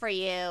change for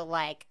you,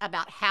 like,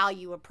 about how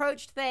you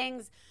approached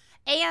things?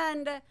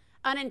 And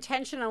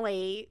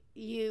unintentionally,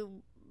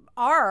 you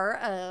are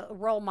a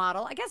role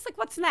model. I guess, like,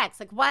 what's next?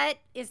 Like,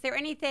 is there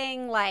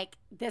anything, like,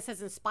 this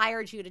has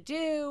inspired you to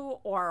do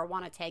or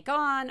want to take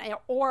on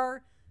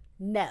or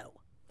no?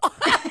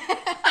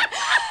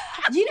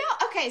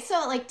 Okay,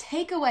 so, like,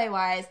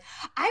 takeaway-wise,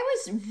 I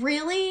was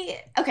really...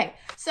 Okay,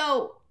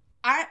 so...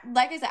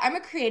 like I said, I'm a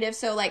creative,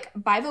 so like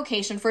by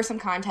vocation, for some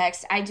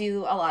context, I do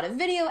a lot of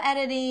video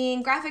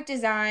editing, graphic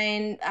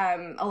design,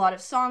 a lot of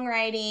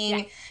songwriting.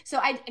 Yeah. So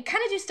I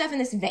kind of do stuff in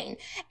this vein.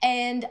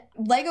 And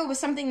Lego was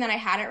something that I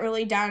hadn't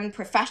really done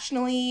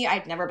professionally.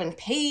 I'd never been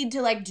paid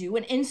to like do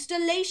an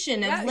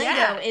installation of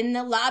Lego in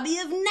the lobby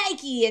of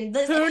Nike. And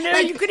this, who knew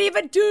you could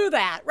even do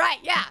that? Right?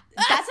 Yeah,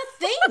 that's a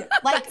thing.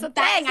 Like that's a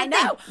thing. I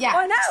know. Yeah,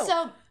 I know.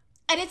 So.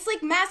 And it's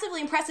like massively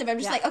impressive. I'm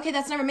just like, okay,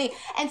 that's never me.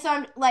 And so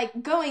I'm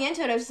like going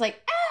into it, I was just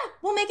like,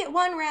 we'll make it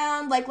one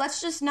round. Like,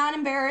 let's just not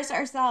embarrass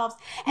ourselves.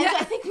 And so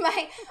I think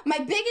my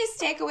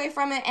biggest takeaway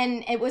from it,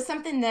 and it was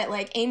something that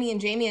like Amy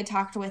and Jamie had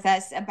talked with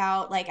us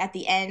about like at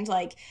the end,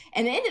 like,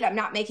 and it ended up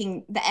not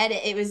making the edit.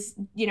 It was,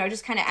 you know,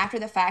 just kind of after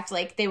the fact,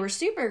 like they were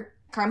super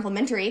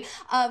complimentary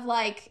of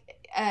like,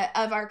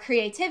 of our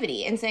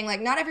creativity and saying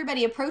like not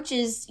everybody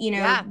approaches, you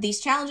know,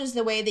 these challenges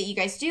the way that you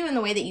guys do and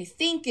the way that you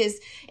think is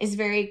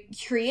very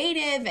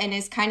creative and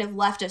is kind of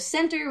left of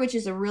center, which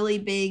is a really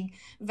big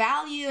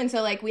value. And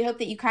so like we hope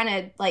that you kind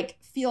of like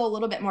feel a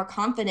little bit more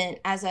confident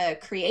as a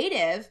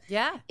creative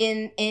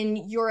in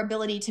your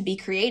ability to be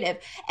creative.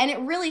 And it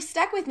really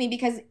stuck with me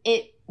because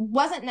it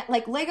wasn't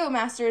like Lego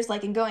Masters,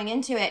 like in going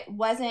into it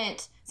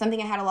wasn't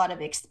something I had a lot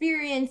of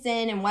experience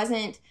in and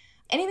wasn't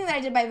anything that I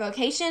did by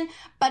vocation,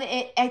 but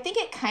I think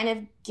it kind of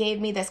gave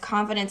me this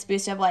confidence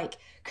boost of like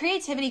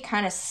creativity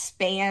kind of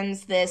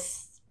spans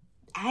this,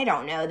 I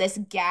don't know, this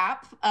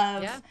gap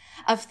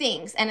of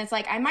things. And it's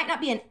like, I might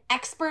not be an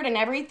expert in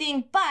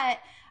everything, but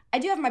I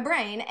do have my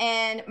brain,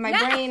 and my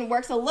brain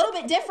works a little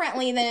bit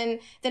differently than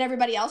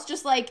everybody else.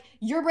 Just like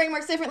your brain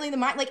works differently than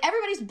mine. Like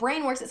everybody's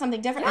brain works at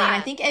something differently. And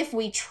I think if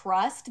we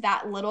trust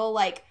that little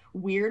like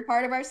weird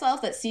part of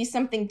ourselves that sees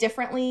something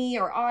differently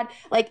or odd,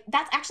 like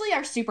that's actually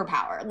our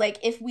superpower. Like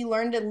if we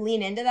learn to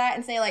lean into that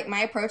and say like my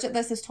approach at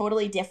this is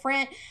totally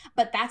different,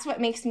 but that's what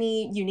makes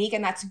me unique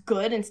and that's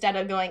good, instead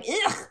of going,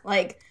 ugh,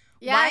 like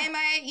why am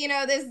I, you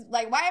know, this,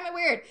 like why am I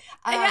weird?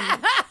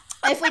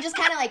 If we just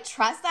kind of like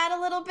trust that a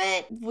little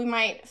bit, we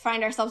might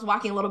find ourselves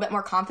walking a little bit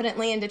more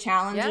confidently into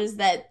challenges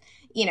that,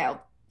 you know,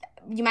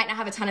 you might not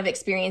have a ton of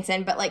experience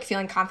in, but like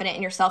feeling confident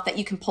in yourself that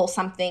you can pull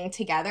something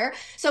together.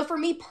 So for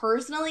me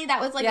personally, that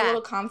was like a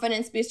little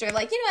confidence booster.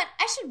 Like, you know what,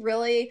 I should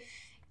really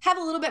have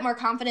a little bit more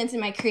confidence in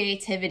my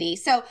creativity.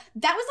 So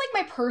that was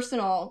like my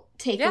personal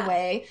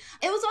takeaway.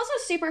 It was also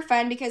super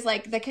fun because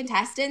like the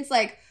contestants,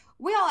 like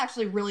we all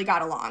actually really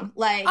got along.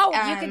 Like,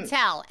 you can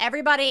tell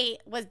everybody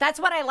was, that's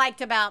what I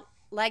liked about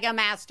Lego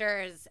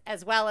Masters,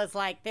 as well as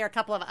like there are a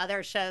couple of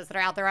other shows that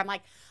are out there. I'm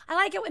like, I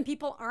like it when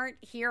people aren't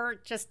here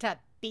just to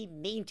be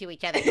mean to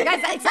each other. You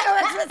guys,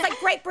 it's like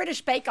Great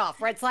British Bake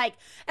Off, where it's like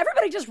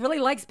everybody just really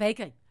likes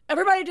baking.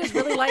 Everybody just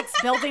really likes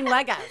building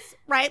Legos,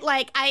 right?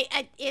 Like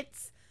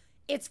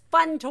it's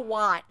fun to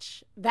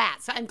watch that.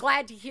 So I'm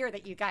glad to hear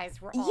that you guys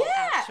were all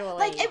actually...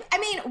 like, I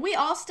mean, we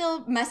all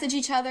still message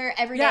each other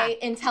every day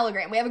in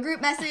Telegram. We have a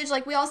group message.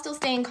 Like, we all still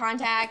stay in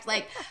contact.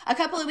 Like, a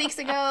couple of weeks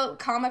ago,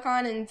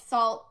 Comic-Con and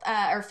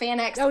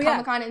FanX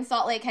Comic-Con in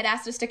Salt Lake had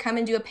asked us to come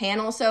and do a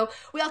panel. So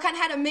we all kind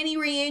of had a mini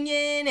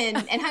reunion and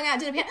hung out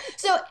and did a panel.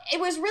 So it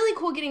was really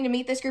cool getting to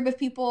meet this group of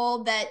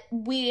people that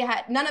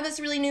none of us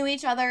really knew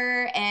each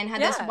other and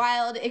had this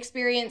wild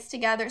experience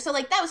together. So,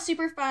 like, that was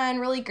super fun,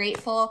 really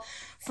grateful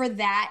for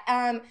that.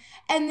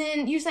 And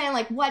then you're saying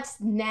like, what's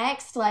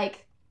next?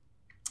 Like,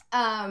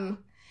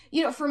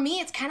 you know, for me,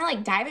 it's kind of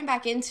like diving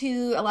back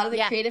into a lot of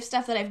the creative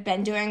stuff that I've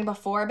been doing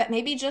before, but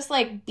maybe just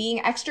like being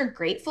extra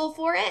grateful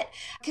for it.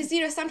 Cause you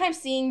know, sometimes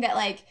seeing that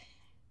like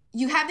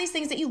you have these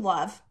things that you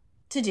love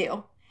to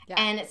do. Yeah.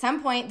 And at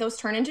some point those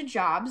turn into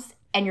jobs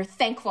and you're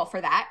thankful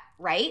for that.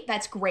 Right?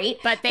 That's great.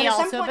 But they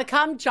also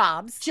become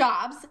jobs.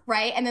 Jobs,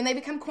 right? And then they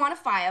become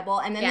quantifiable.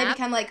 And then they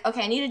become like,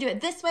 okay, I need to do it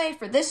this way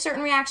for this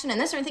certain reaction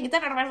and this certain thing.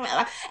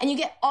 And you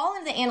get all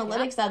of the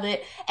analytics of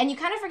it. And you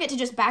kind of forget to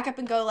just back up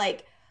and go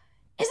like,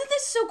 isn't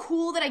this so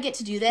cool that I get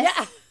to do this?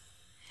 Yeah.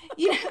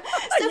 You know?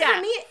 So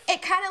for me,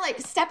 it kind of like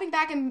stepping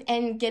back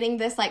and getting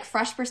this like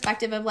fresh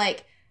perspective of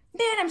like,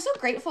 man, I'm so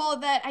grateful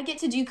that I get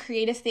to do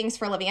creative things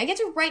for a living. I get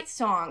to write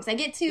songs. I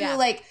get to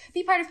like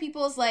be part of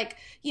people's like,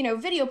 you know,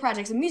 video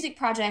projects and music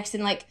projects.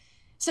 And like,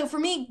 so for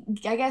me,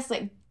 I guess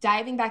like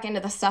diving back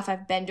into the stuff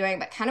I've been doing,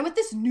 but kind of with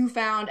this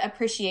newfound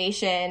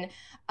appreciation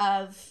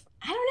of,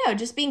 I don't know,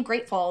 just being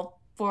grateful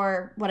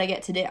for what I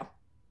get to do.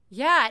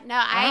 Yeah, no,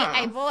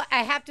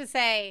 I have to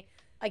say,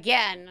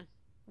 again,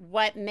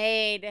 what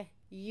made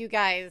you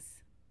guys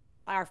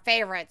our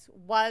favorites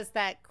was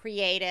that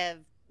creative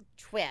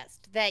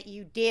twist that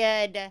you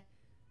did.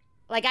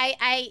 Like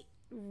I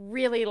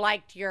really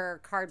liked your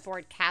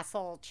cardboard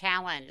castle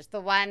challenge, the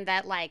one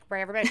that like where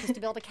everybody has to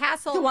build a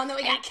castle. The one that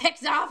we got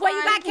kicked off you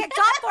got kicked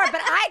off for.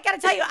 But I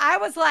gotta tell you, I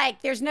was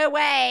like, there's no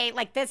way,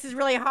 like this is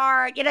really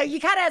hard, you know.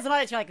 You kind of as an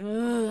audience, you're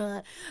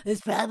like,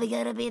 it's probably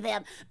gonna be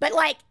them. But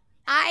like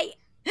I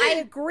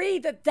agree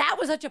that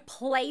was such a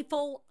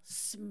playful,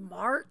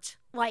 smart,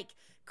 like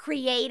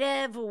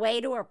creative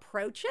way to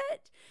approach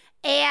it.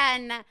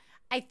 And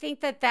I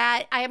think that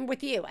I am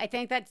with you. I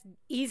think that's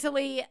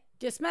easily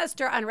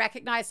dismissed or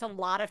unrecognized a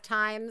lot of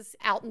times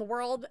out in the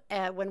world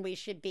when we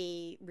should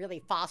be really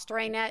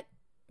fostering it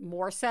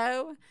more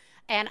so.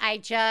 And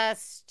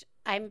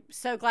I'm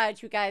so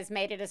glad you guys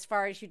made it as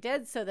far as you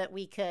did so that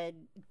we could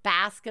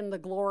bask in the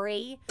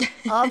glory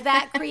of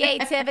that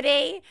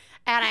creativity.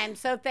 And I'm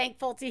so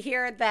thankful to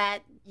hear that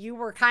you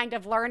were kind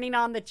of learning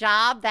on the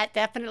job. That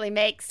definitely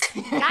makes...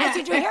 Guys,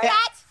 did you hear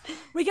that?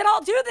 We can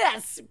all do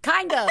this,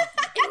 kind of. Not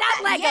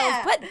Legos.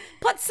 Yeah.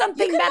 Put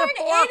something you can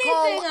metaphorical.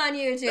 Learn anything on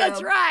YouTube.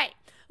 That's right.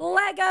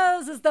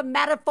 Legos is the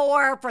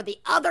metaphor for the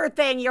other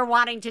thing you're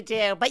wanting to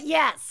do. But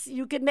yes,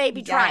 you could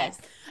maybe try it.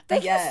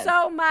 Thank you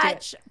so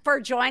much for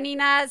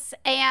joining us.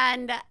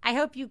 And I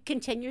hope you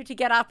continue to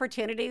get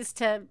opportunities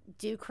to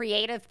do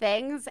creative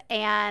things.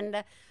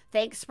 And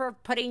thanks for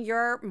putting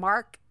your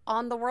mark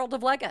on the world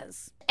of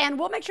Legos. And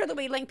we'll make sure that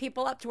we link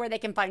people up to where they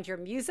can find your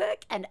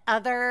music and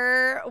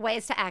other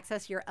ways to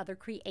access your other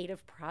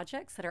creative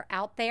projects that are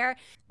out there.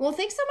 Well,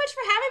 thanks so much for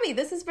having me.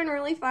 This has been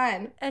really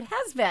fun. It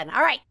has been.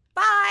 All right.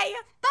 Bye.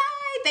 Bye.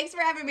 Thanks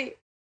for having me.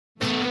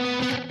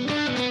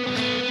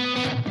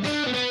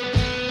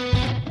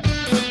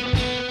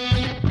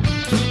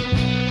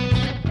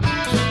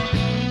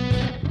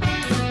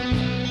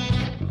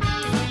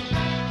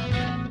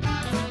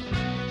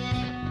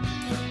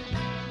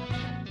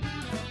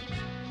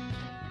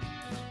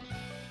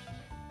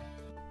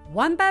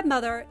 One Bad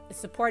Mother is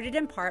supported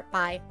in part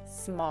by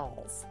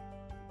Smalls.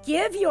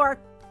 Give your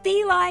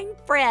feline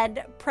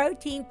friend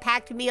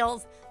protein-packed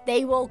meals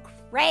they will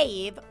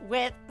crave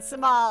with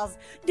Smalls.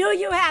 Do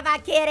you have a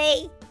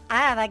kitty? I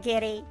have a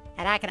kitty,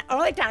 and I can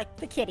only talk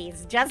to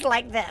kitties just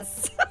like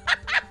this.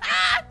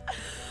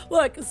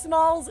 Look,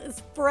 Smalls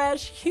is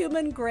fresh,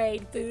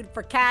 human-grade food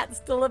for cats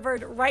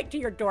delivered right to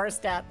your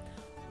doorstep.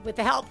 With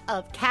the help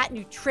of cat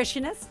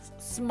nutritionists,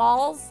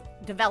 Smalls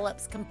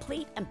develops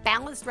complete and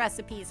balanced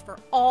recipes for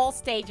all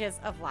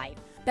stages of life.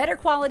 Better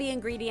quality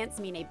ingredients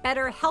mean a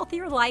better,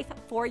 healthier life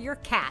for your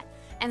cat.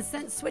 And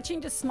since switching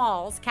to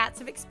Smalls, cats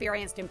have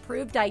experienced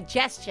improved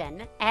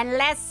digestion and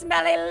less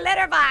smelly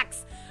litter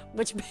box,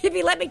 which,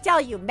 baby, let me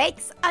tell you,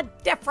 makes a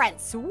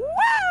difference.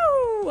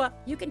 Woo!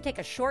 You can take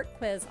a short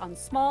quiz on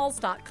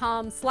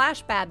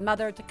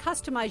smalls.com/badmother to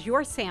customize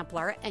your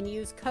sampler and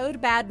use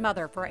code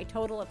BADMOTHER for a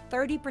total of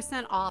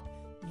 30% off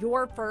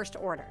your first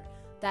order.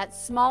 That's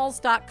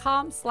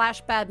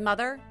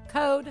smalls.com/badmother,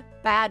 code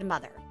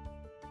BADMOTHER.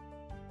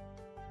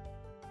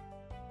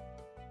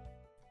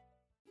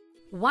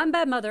 One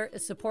Bad Mother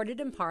is supported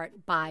in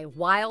part by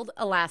Wild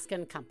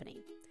Alaskan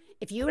Company.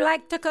 If you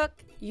like to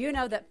cook, you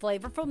know that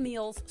flavorful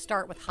meals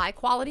start with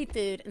high-quality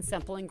food and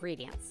simple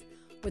ingredients.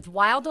 With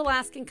Wild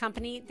Alaskan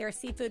Company, their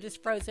seafood is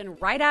frozen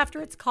right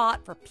after it's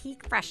caught for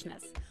peak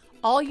freshness.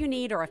 All you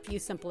need are a few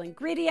simple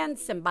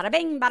ingredients, and bada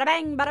bing, bada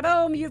bang, bada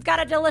boom, you've got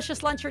a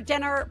delicious lunch or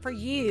dinner for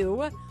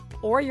you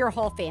or your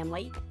whole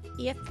family,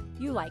 if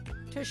you like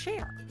to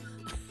share.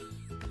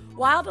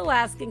 Wild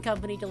Alaskan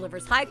Company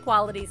delivers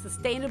high-quality,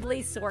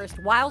 sustainably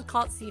sourced,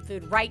 wild-caught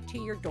seafood right to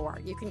your door.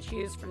 You can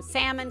choose from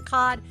salmon,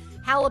 cod,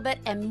 halibut,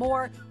 and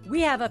more.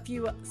 We have a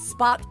few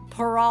spot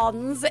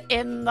prawns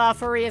in the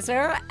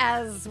freezer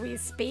as we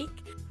speak.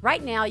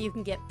 Right now, you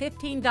can get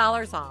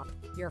 $15 off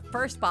your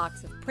first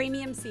box of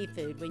premium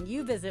seafood when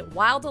you visit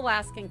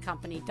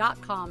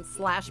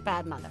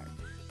wildalaskancompany.com/badmother.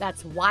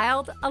 That's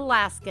Wild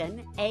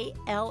Alaskan,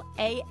 ALASKAN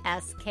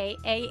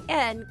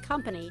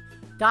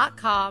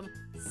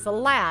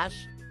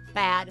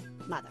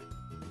company.com/badmother.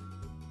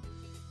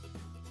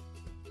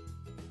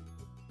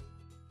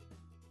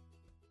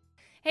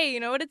 Hey,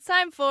 you know what it's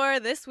time for?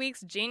 This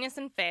week's Genius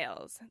and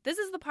Fails. This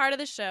is the part of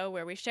the show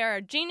where we share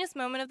our genius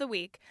moment of the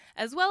week,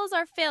 as well as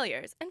our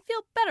failures, and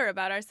feel better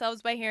about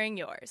ourselves by hearing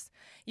yours.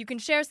 You can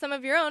share some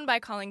of your own by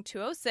calling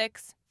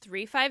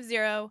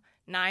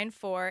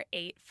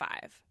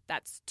 206-350-9485.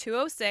 That's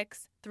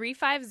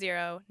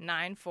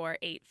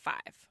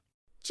 206-350-9485.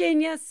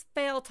 Genius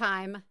fail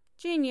time.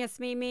 Genius,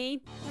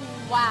 Mimi.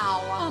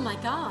 Wow. Oh my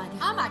God.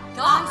 Oh my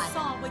God. I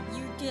saw what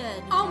you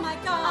did. Oh my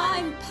God.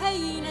 I'm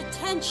paying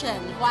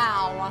attention.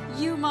 Wow.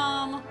 You,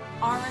 Mom,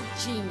 are a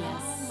genius.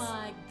 Oh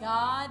my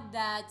God,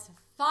 that's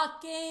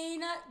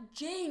fucking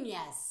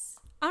genius.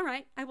 All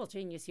right, I will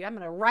genius you. I'm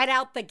going to right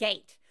out the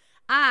gate.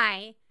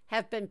 I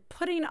have been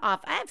putting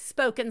off, I have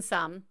spoken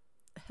some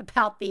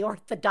about the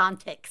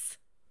orthodontics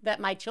that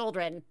my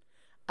children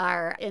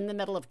are in the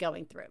middle of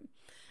going through.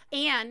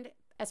 And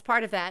as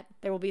part of that,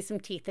 there will be some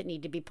teeth that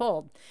need to be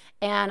pulled.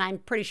 And I'm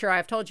pretty sure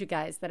I've told you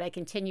guys that I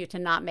continue to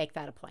not make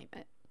that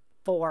appointment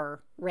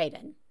for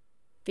Raiden,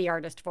 the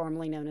artist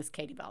formerly known as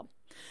Katie Bell.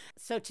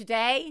 So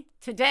today,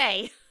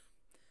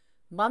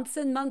 months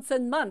and months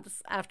and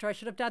months after I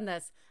should have done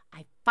this,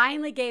 I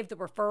finally gave the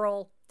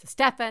referral to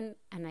Stefan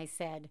and I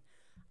said,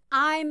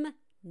 I'm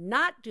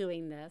not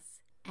doing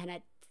this and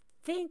I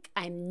think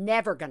I'm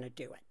never going to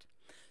do it.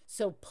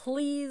 So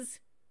please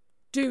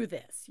do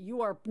this.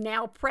 You are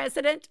now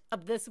president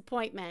of this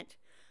appointment.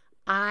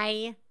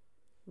 I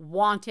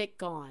want it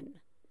gone.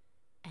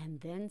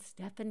 And then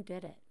Stefan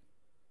did it.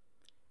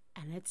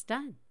 And it's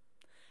done.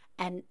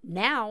 And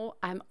now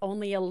I'm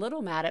only a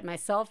little mad at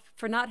myself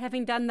for not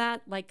having done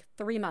that like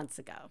 3 months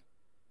ago.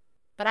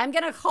 But I'm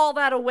going to call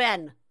that a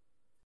win.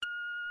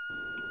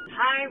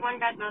 Hi, One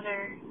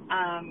Godmother.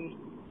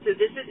 So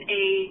this is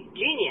a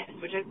genius,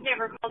 which I've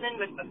never called in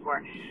with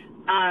before.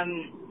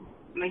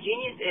 My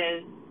genius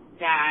is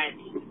that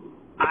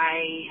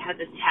I had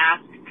this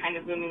task kind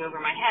of looming over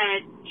my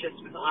head, just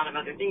with a lot of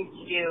other things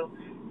to do.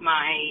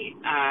 My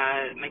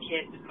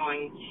kid was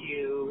going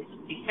to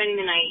be spending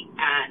the night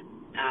at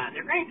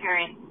their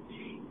grandparents,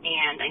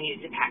 and I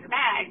needed to pack a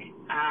bag.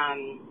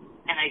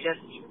 And I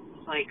just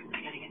was like,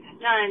 I gotta get that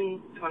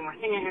done. It's one more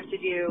thing I have to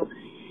do.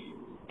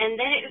 And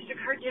then it just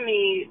occurred to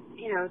me,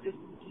 this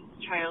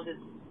child is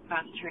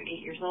about to turn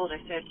 8 years old.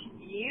 I said,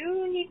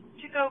 you need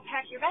to go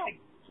pack your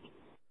bag.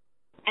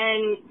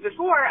 And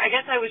before, I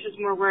guess I was just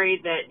more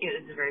worried that this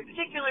is a very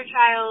particular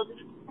child,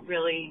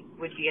 really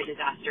would be a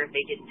disaster if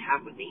they didn't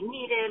have what they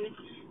needed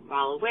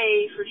while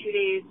away for 2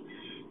 days.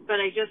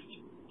 But I just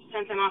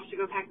sent them off to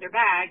go pack their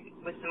bag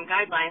with some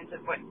guidelines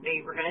of what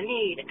they were going to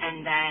need.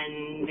 And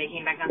then they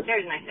came back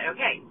downstairs and I said,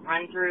 okay,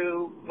 run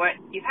through what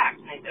you packed.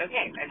 And I said,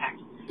 okay, I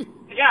packed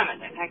pajamas,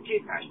 I packed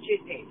toothbrush,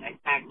 toothpaste, I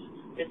packed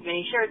this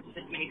many shirts,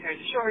 this many pairs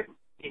of shorts.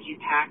 Did you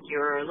pack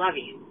your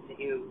loveys that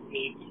you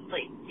need to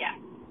sleep? Yes.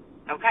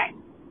 Okay.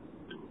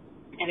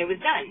 And it was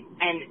done.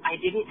 And I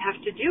didn't have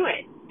to do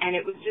it. And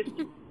it was just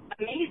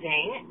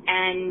amazing.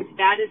 And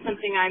that is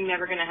something I'm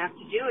never going to have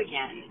to do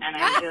again. And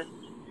I'm just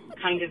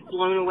kind of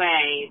blown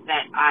away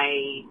that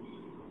I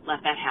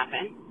let that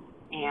happen.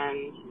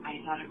 And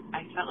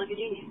I felt like a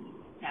genius.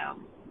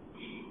 So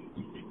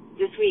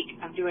this week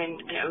I'm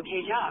doing an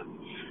okay job.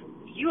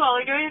 You all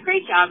are doing a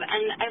great job,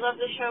 and I love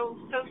the show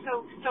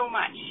so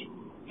much.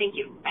 Thank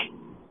you. Bye.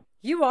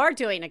 You are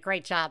doing a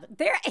great job.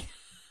 This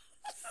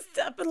is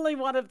definitely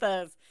one of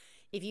those.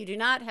 If you do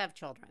not have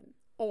children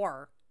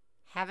or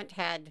haven't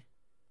had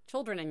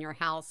children in your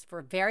house for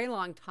a very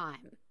long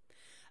time,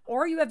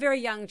 or you have very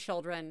young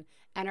children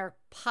and are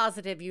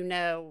positive you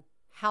know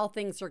how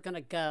things are going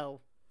to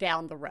go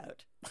down the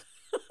road.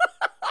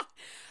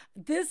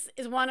 This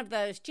is one of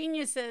those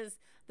geniuses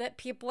that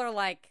people are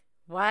like,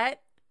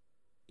 what?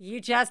 You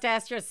just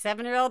asked your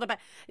 7-year-old about,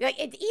 like,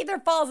 it either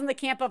falls in the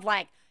camp of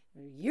like,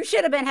 you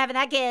should have been having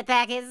that kid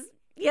pack his,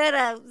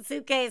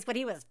 suitcase when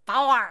he was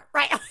 4,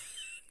 right?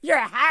 You're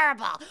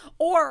horrible.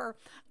 Or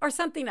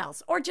something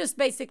else. Or just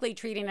basically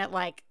treating it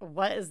like,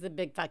 what is the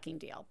big fucking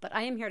deal? But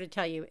I am here to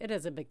tell you it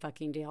is a big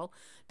fucking deal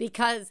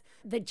because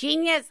the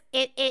genius,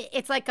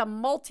 it's like a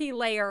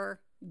multi-layer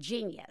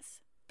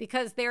genius.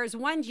 Because there's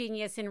one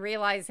genius in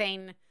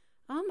realizing,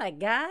 oh my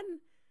God,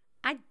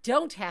 I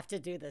don't have to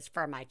do this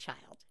for my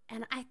child.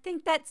 And I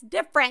think that's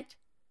different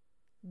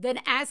than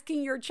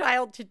asking your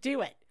child to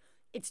do it.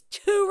 It's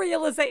 2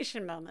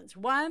 realization moments.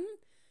 1,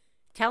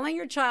 telling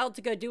your child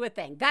to go do a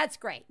thing. That's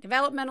great.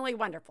 Developmentally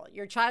wonderful.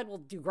 Your child will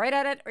do great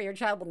at it or your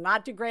child will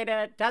not do great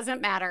at it.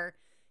 Doesn't matter.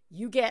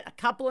 You get a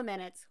couple of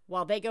minutes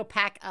while they go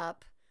pack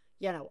up,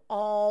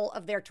 all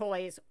of their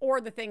toys or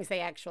the things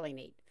they actually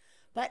need.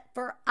 But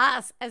for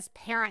us as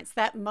parents,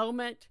 that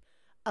moment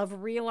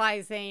of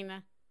realizing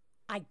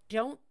I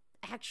don't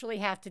actually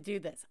have to do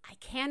this. I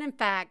can, in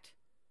fact,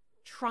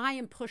 try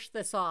and push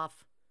this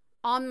off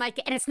on my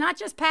kid. And it's not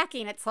just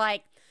packing. It's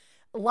like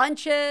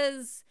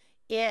lunches.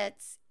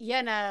 It's,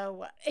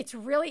 it's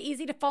really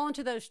easy to fall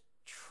into those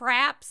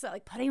traps,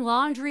 like putting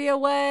laundry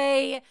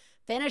away,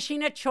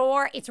 finishing a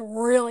chore. It's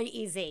really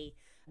easy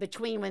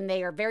between when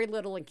they are very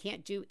little and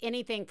can't do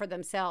anything for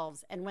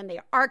themselves and when they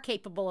are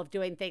capable of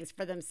doing things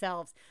for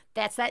themselves.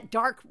 That's that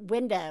dark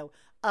window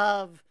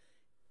of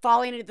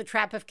falling into the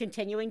trap of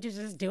continuing to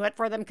just do it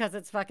for them because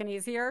it's fucking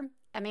easier.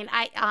 I mean,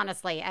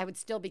 I would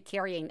still be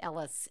carrying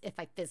Ellis if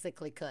I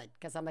physically could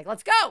because I'm like,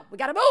 let's go. We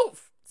got to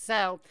move.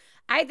 So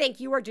I think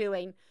you are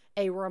doing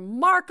a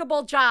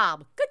remarkable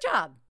job. Good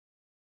job.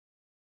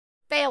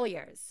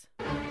 Failures.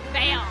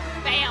 Fail,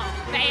 fail,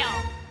 fail,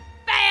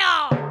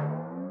 fail.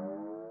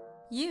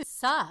 You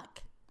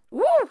suck.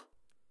 Woo!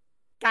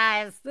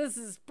 Guys, this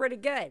is pretty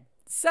good.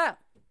 So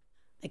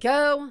I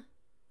go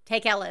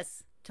take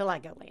Ellis to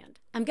Legoland.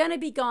 I'm going to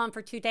be gone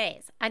for 2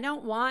 days. I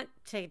don't want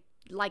to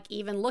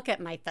even look at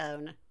my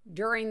phone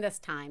during this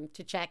time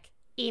to check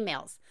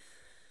emails.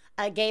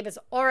 Gabe is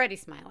already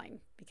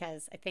smiling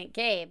because I think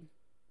Gabe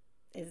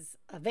is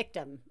a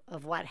victim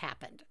of what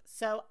happened.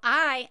 So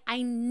I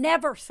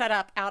never set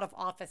up out of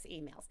office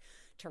emails.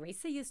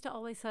 Teresa used to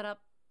always set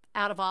up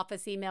out of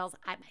office emails.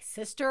 My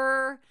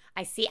sister,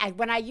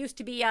 when I used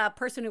to be a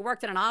person who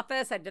worked in an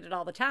office, I did it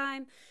all the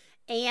time.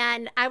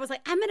 And I was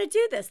like, I'm going to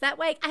do this. That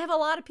way I have a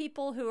lot of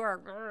people who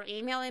are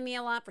emailing me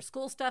a lot for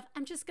school stuff.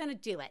 I'm just going to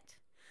do it.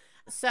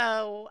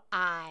 So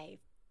I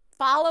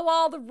follow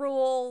all the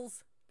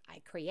rules. I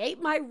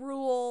create my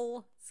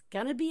rule. It's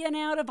going to be an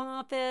out of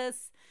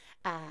office.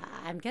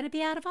 I'm going to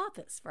be out of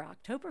office for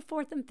October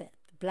 4th and 5th,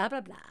 blah,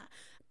 blah, blah.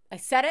 I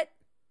set it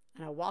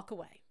and I walk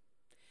away.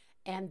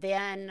 And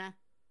then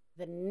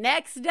the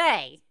next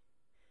day,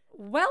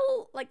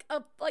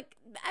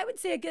 I would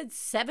say a good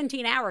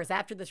 17 hours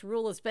after this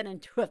rule has been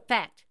into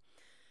effect,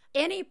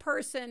 any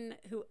person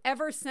who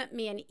ever sent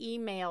me an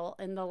email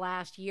in the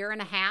last year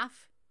and a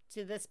half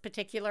to this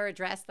particular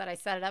address that I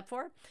set it up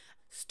for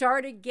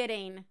started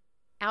getting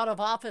out of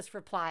office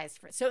replies.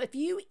 So if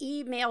you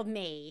emailed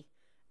me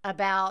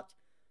about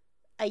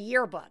a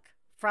yearbook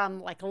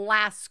from like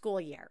last school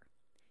year,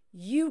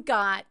 you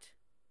got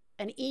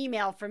an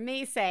email from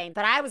me saying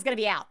that I was going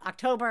to be out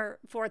October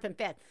 4th and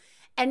 5th.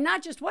 And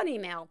not just one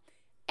email,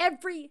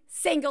 every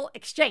single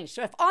exchange.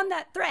 So if on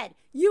that thread,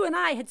 you and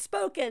I had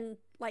spoken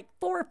like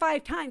 4 or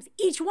 5 times,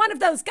 each one of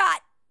those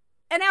got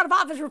an out of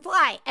office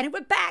reply, and it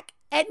went back,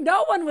 and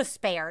no one was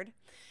spared.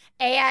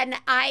 And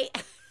I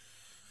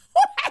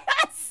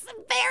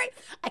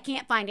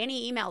can't find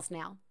any emails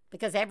now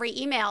because every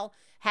email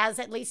has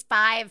at least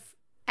 5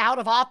 out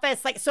of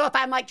office. Like, so if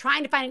I'm like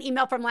trying to find an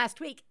email from last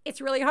week,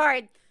 it's really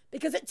hard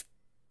because it's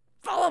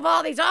full of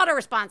all these auto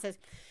responses.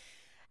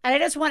 And I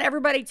just want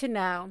everybody to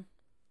know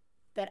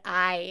that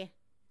I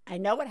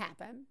know what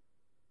happened.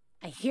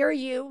 I hear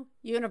you,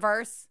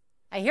 universe.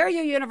 I hear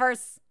you,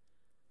 universe.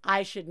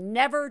 I should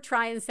never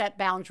try and set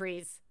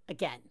boundaries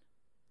again.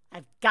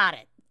 I've got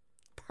it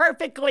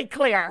perfectly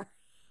clear.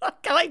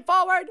 Going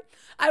forward,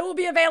 I will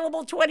be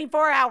available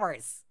 24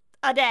 hours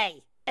a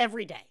day,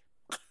 every day.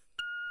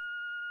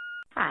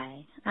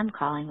 Hi, I'm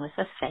calling with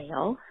a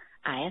fail.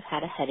 I have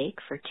had a headache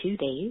for 2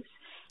 days,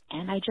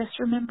 and I just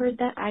remembered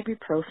that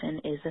ibuprofen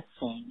is a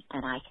thing,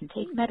 and I can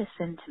take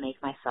medicine to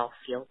make myself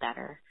feel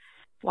better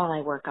while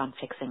I work on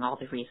fixing all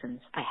the reasons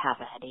I have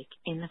a headache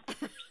in the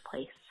first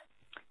place.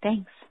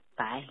 Thanks.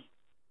 Bye.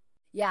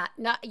 Yeah,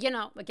 no,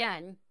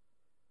 again,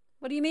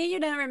 what do you mean you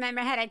don't remember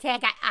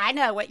headache? I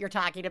know what you're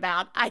talking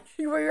about.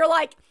 You're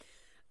like,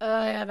 oh,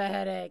 I have a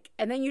headache.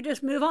 And then you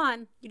just move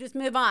on.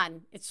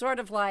 It's sort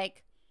of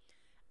like,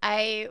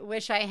 I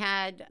wish I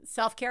had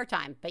self-care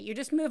time, but you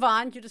just move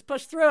on. You just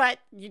push through it.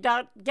 You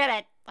don't get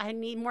it. I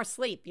need more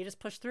sleep. You just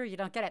push through. You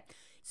don't get it.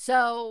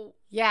 So,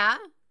 yeah,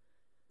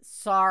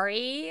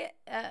 sorry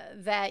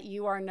that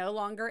you are no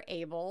longer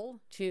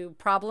able to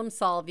problem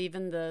solve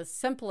even the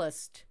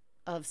simplest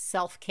of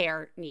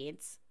self-care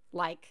needs,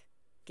 like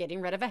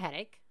getting rid of a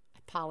headache. I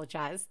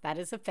apologize. That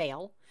is a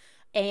fail.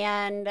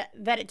 And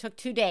that it took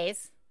 2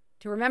 days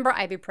to remember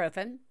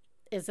ibuprofen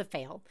is a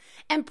fail.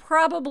 And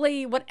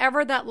probably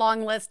whatever that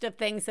long list of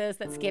things is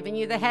that's giving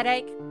you the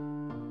headache,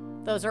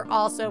 those are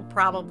also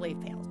probably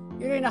fails.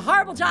 You're doing a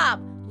horrible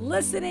job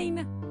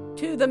listening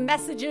to the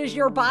messages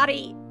your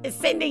body is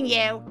sending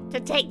you to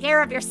take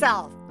care of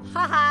yourself.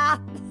 Ha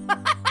ha.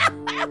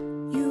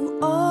 You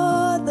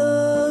are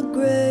the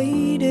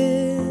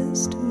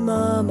greatest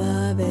mom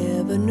I've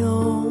ever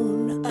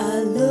known. I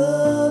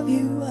love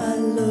you, I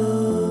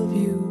love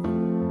you.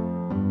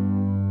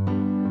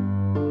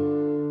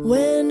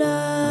 When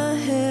I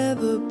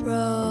have a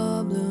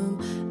problem,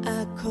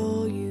 I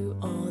call you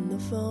on the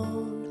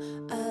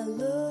phone. I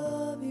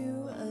love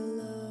you, I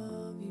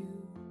love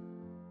you.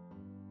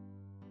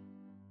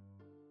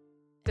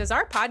 Does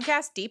our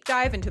podcast deep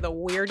dive into the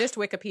weirdest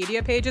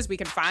Wikipedia pages we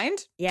can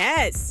find?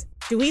 Yes.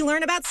 Do we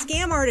learn about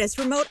scam artists,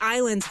 remote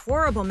islands,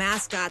 horrible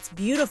mascots,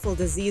 beautiful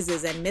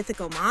diseases, and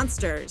mythical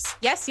monsters?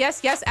 Yes,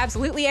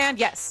 absolutely, and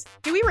yes.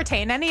 Do we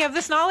retain any of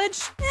this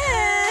knowledge?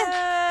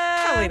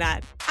 Probably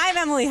not. I'm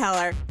Emily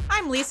Heller.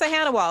 I'm Lisa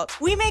Hannawalt.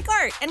 We make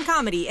art and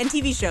comedy and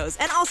TV shows,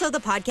 and also the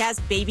podcast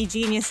Baby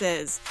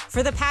Geniuses.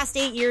 For the past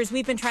 8 years,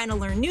 we've been trying to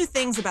learn new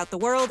things about the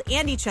world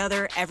and each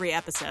other every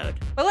episode.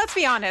 But let's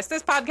be honest,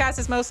 this podcast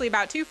is mostly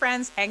about 2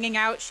 friends hanging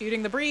out,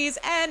 shooting the breeze,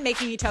 and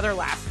making each other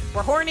laugh.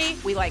 We're horny,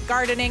 we like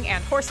gardening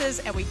and horses,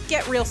 and we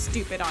get real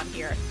stupid on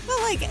here. But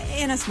like,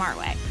 in a smart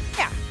way.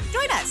 Yeah.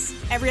 Join us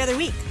every other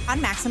week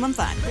on Maximum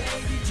Fun.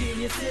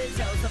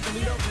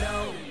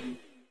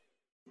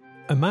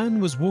 A man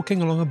was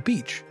walking along a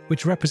beach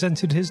which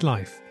represented his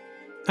life.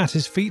 At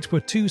his feet were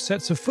 2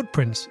 sets of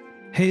footprints,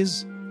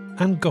 his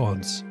and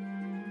God's.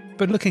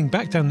 But looking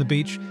back down the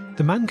beach,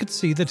 the man could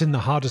see that in the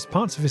hardest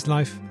parts of his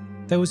life,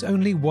 there was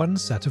only 1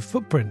 set of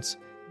footprints.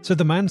 So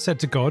the man said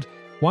to God,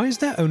 "Why is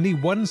there only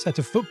 1 set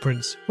of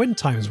footprints when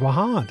times were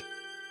hard?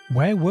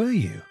 Where were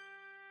you?"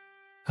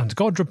 And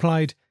God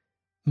replied,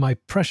 "My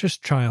precious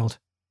child,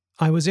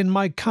 I was in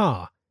my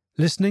car,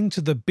 listening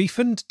to the Beef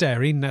and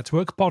Dairy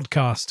Network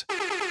podcast."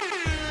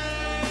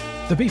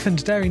 The Beef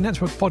and Dairy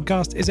Network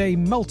podcast is a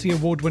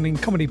multi-award-winning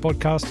comedy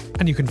podcast,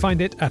 and you can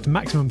find it at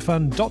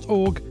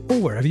MaximumFun.org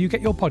or wherever you get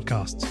your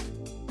podcasts.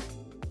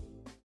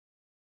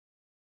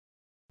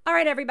 All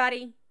right,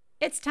 everybody.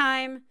 It's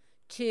time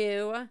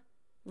to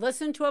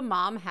listen to a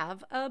mom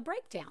have a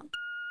breakdown.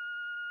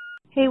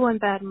 Hey, One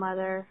Bad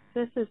Mother.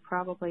 This is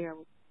probably a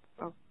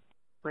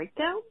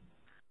breakdown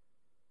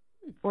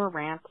or a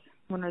rant,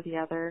 one or the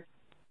other.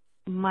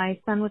 My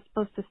son was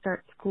supposed to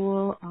start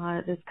school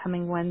this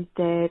coming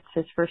Wednesday. It's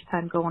his first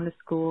time going to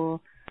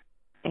school.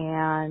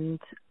 And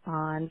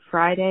on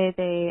Friday,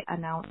 they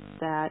announced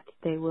that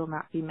they will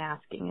not be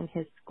masking in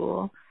his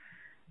school.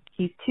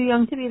 He's too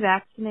young to be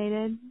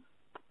vaccinated,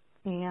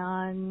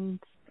 and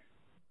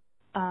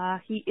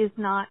he is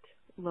not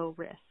low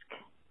risk,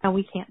 and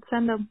we can't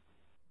send him.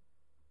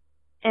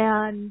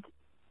 And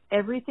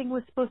everything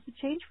was supposed to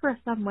change for us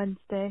on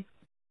Wednesday.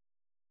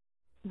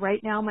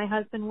 Right now, my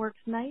husband works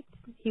nights.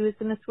 He was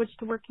going to switch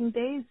to working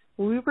days.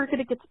 We were going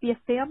to get to be a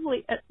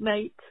family at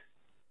night.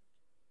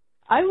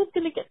 I was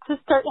going to get to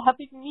start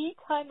having me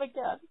time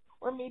again,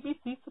 or maybe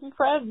see some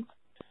friends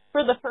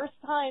for the first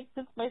time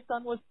since my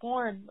son was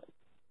born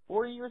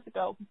 4 years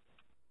ago.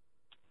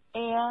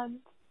 And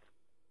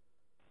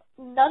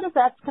none of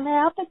that's going to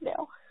happen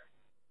now.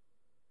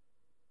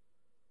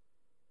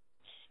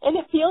 And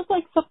it feels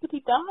like somebody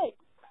died.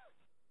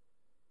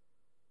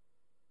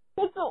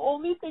 That's the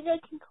only thing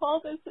I can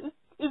call this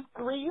is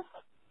grief.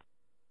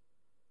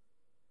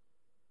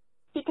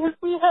 Because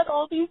we had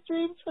all these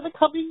dreams for the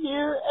coming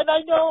year, and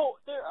I know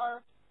there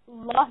are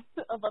lots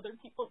of other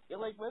people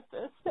dealing with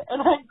this,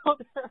 and I know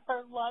there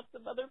are lots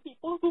of other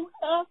people who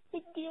have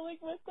been dealing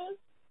with this.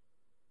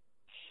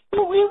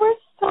 But we were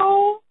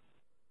so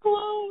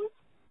close.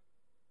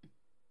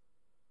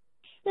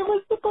 It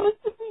was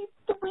supposed to be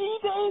 3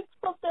 days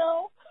from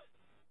now,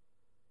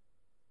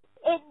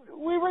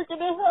 and we were going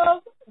to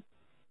have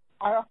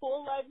our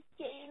whole lives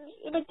change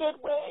in a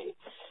good way.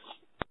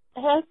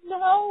 And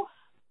now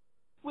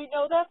we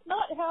know that's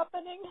not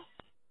happening.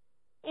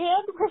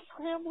 And we're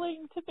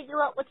scrambling to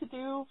figure out what to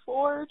do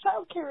for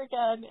childcare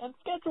again and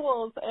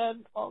schedules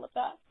and all of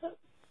that.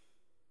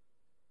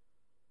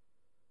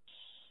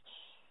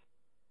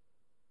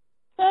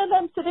 And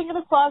I'm sitting in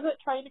a closet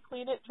trying to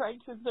clean it, trying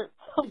to exert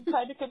some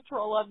kind of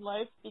control on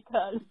life,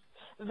 because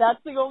that's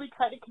the only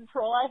kind of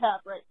control I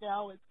have right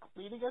now is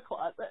cleaning a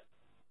closet.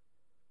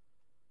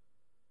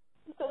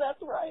 So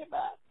that's where I am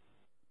at.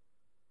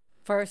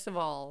 First of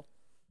all,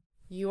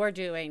 you are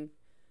doing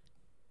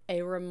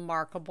a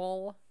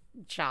remarkable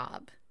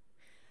job.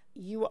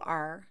 You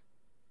are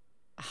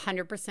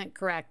 100%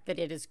 correct that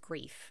it is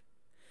grief.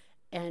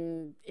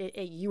 And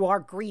you are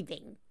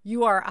grieving.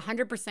 You are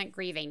 100%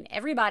 grieving.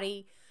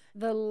 Everybody,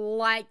 the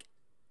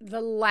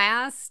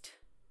last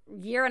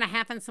year and a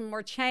half and some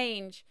more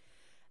change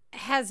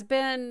has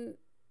been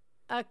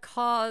a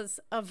cause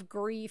of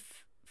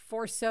grief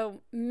for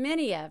so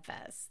many of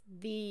us.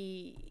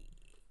 The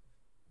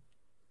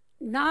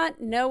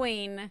not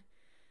knowing,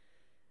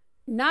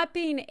 not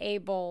being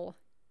able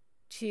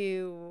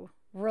to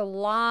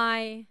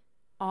rely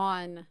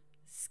on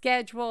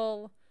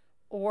schedule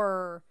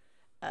or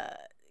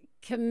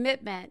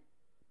commitment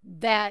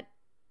that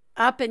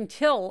up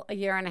until a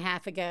year and a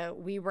half ago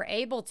we were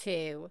able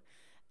to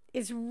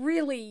is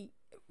really,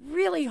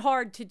 really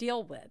hard to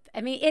deal with.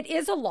 I mean, it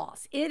is a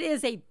loss. It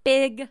is a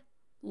big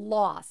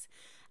loss.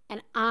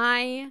 And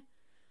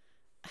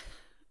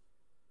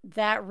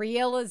that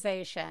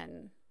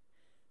realization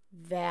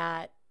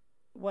that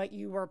what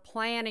you were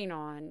planning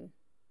on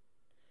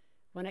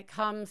when it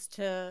comes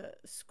to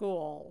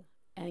school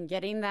and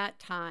getting that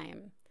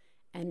time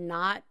and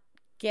not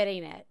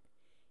getting it,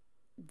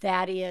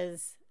 that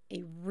is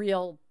a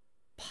real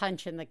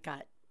punch in the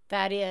gut.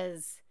 That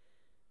is,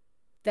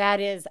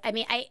 I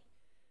mean,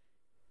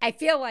 I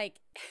feel like,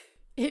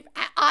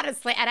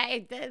 honestly,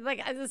 and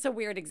this is a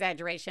weird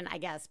exaggeration, I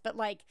guess, but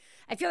like,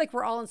 I feel like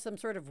we're all in some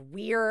sort of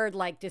weird,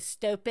 like,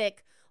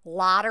 dystopic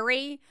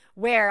lottery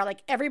where,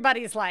 like,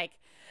 everybody's like,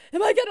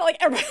 am I gonna, like,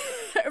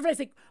 everybody's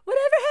like,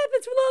 whatever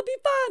happens will all be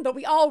fun. But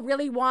we all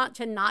really want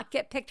to not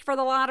get picked for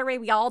the lottery.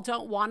 We all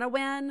don't want to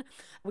win.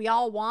 We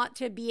all want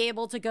to be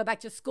able to go back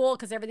to school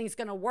because everything's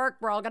going to work.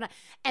 We're all going to,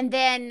 and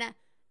then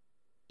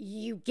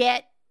you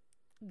get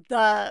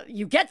the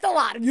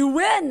lottery, you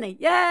win,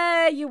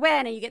 yay, you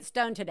win, and you get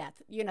stoned to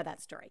death. You know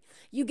that story.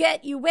 You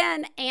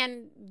win,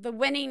 and the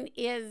winning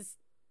is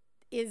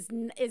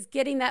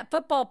getting that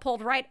football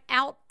pulled right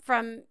out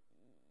from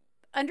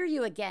under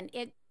you again.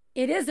 It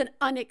is an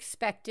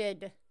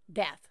unexpected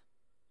death.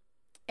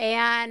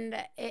 And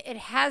it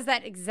has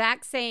that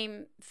exact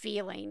same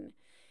feeling.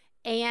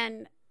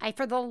 And I,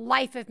 for the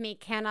life of me,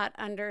 cannot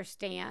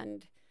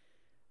understand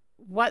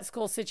what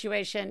school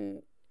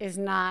situation is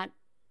not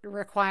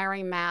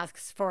requiring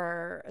masks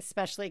for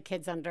especially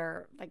kids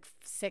under like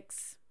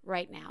 6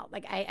 right now.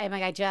 Like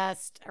I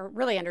just, or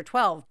really under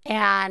 12.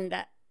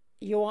 And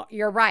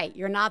you're right.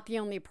 You're not the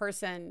only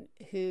person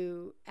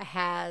who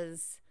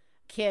has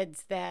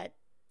kids that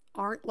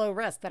aren't low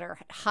risk, that are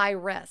high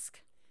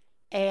risk.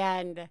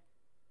 And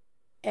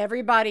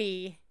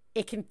everybody,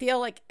 it can feel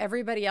like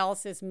everybody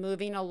else is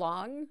moving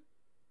along,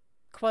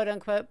 quote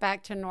unquote,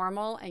 back to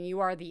normal, and you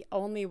are the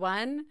only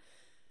one.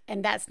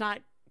 And that's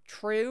not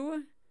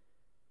true,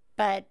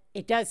 but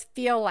it does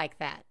feel like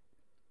that.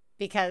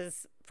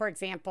 Because, for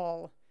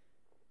example,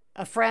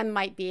 a friend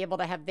might be able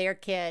to have their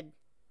kid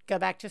go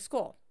back to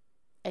school,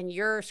 and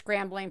you're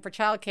scrambling for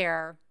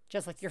childcare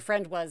just like your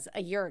friend was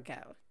a year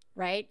ago,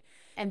 right?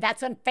 And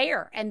that's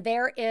unfair. And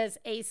there is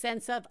a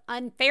sense of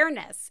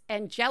unfairness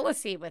and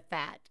jealousy with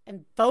that.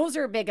 And those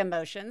are big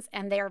emotions,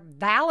 and they're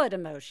valid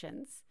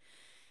emotions.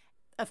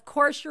 Of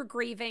course you're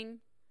grieving.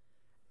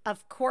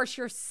 Of course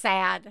you're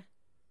sad.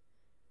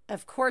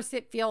 Of course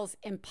it feels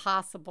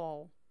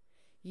impossible.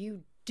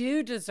 You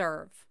do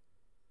deserve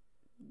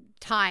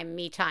time,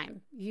 me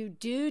time. You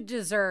do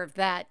deserve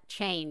that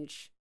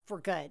change for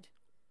good.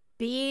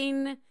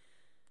 Being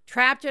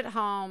trapped at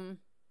home,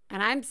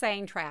 and I'm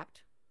saying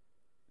trapped,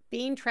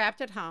 being trapped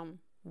at home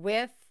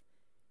with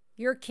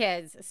your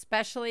kids,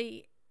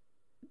 especially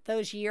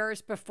those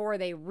years before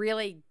they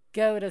really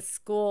go to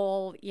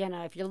school. You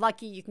know, if you're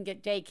lucky, you can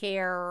get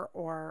daycare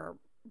or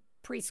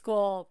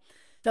preschool.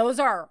 Those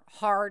are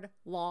hard,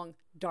 long,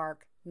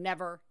 dark,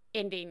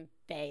 never-ending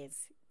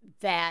days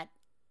that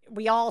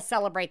we all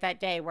celebrate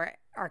that day where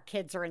our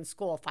kids are in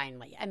school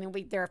finally. I mean,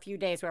 there are a few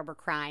days where we're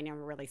crying and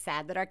we're really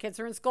sad that our kids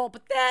are in school,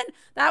 but then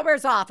that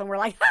wears off and we're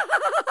like,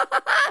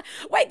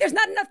 wait, there's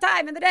not enough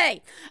time in the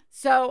day.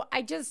 So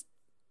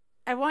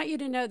I want you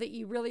to know that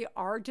you really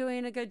are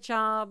doing a good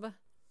job.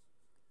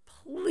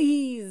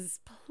 Please,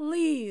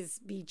 please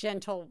be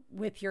gentle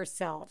with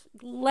yourself.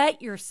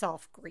 Let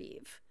yourself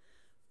grieve.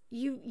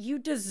 You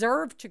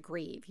deserve to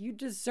grieve. You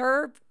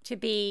deserve to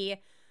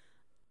be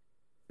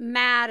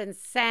mad and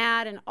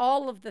sad and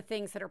all of the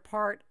things that are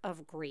part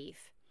of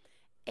grief.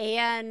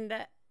 And,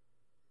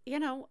 you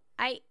know,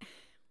 I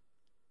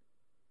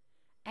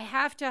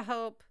have to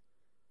hope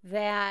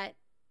that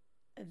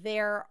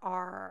there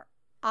are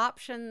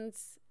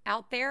options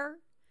out there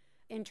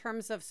in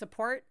terms of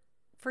support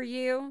for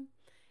you.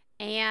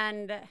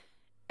 And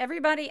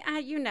everybody,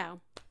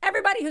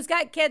 everybody who's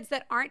got kids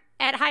that aren't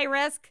at high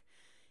risk,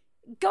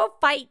 go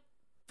fight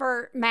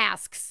for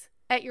masks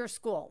at your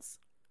schools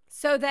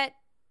so that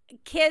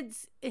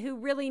kids who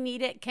really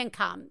need it can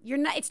come.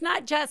 It's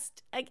not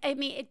just,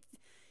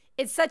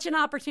 it's such an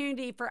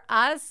opportunity for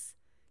us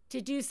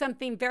to do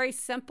something very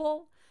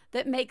simple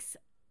that makes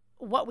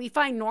what we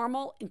find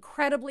normal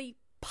incredibly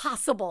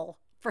possible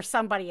for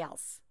somebody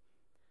else.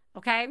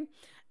 Okay?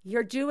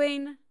 You're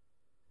doing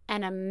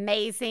an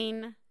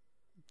amazing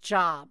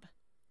job,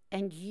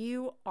 and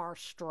you are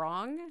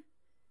strong,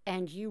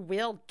 and you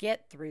will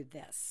get through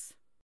this.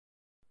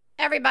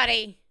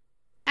 Everybody,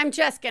 I'm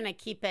just going to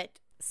keep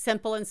it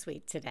simple and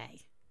sweet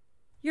today.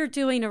 You're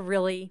doing a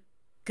really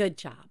good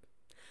job.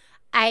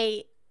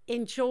 I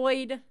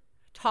enjoyed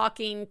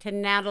talking to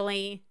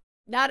Natalie,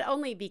 not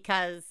only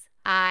because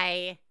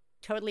I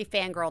totally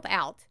fangirled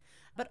out,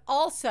 but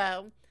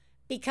also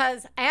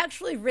because I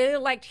actually really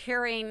liked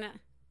hearing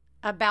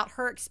about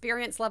her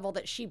experience level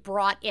that she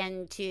brought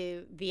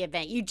into the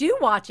event. You do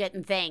watch it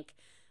and think,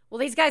 well,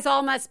 these guys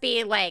all must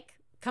be like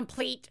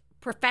complete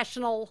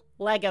professional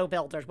Lego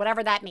builders,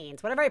 whatever that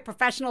means, whatever a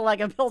professional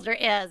Lego builder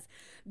is.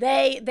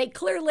 They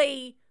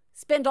clearly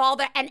spend all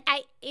their, and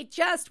it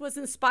just was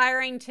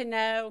inspiring to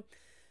know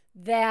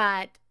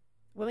that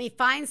when we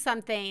find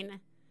something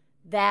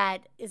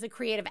that is a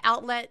creative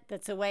outlet,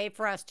 that's a way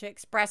for us to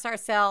express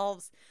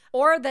ourselves,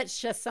 or that's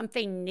just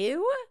something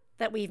new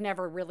that we've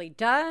never really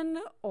done,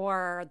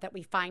 or that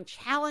we find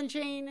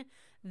challenging,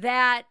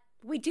 that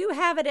we do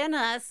have it in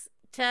us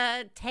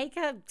to take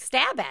a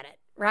stab at it,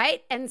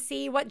 right? And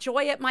see what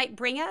joy it might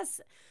bring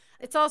us.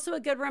 It's also a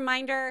good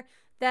reminder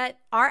that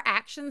our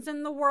actions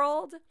in the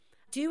world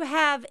do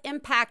have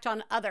impact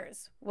on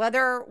others,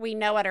 whether we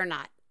know it or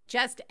not.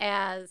 Just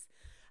as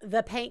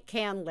the paint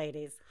can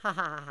ladies, ha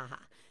ha ha ha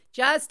ha.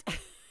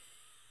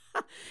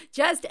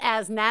 Just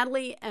as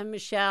Natalie and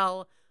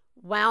Michelle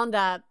wound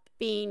up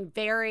being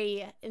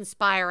very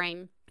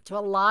inspiring to a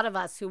lot of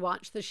us who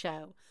watch the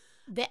show,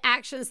 the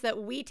actions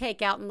that we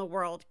take out in the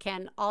world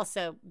can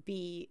also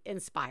be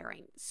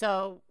inspiring.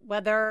 So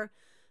whether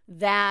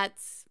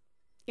that's,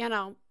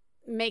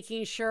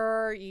 making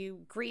sure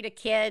you greet a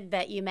kid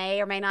that you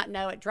may or may not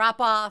know at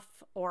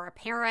drop-off, or a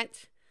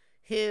parent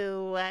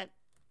who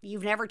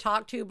you've never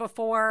talked to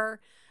before,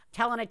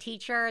 telling a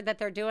teacher that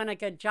they're doing a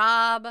good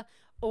job,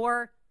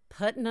 or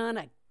putting on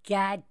a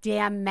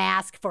goddamn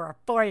mask for a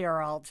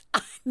 4-year-old.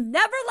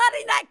 Never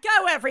letting that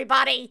go,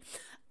 everybody.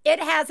 It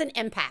has an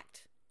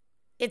impact.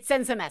 It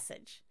sends a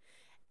message.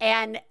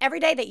 And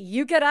every day that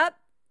you get up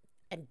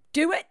and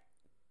do it,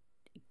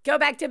 go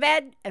back to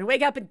bed and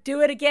wake up and do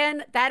it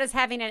again, that is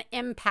having an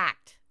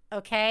impact,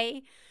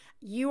 okay?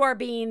 You are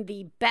being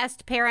the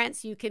best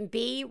parents you can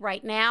be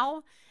right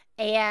now.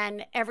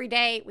 And every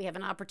day we have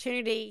an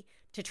opportunity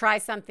to try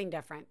something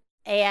different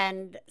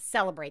and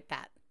celebrate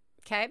that,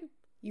 okay?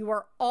 You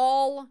are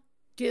all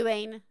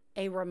doing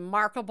a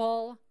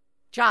remarkable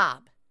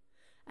job.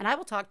 And I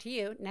will talk to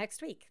you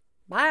next week.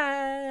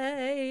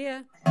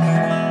 Bye.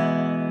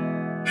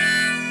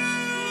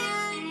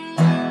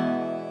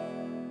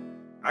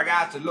 I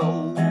got to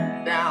low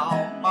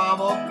down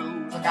mama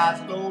blues. I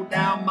got to low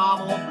down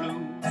mama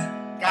blues.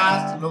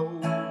 Got to low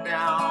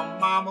down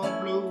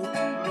mama blues.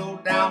 Low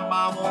down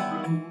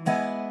mama blues.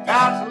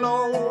 Got to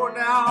low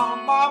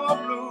down mama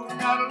blues.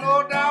 Got to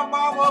low down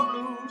mama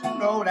blues. You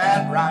know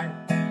that's right.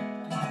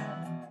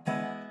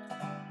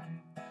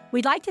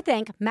 We'd like to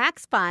thank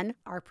Max Fun,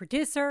 our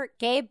producer,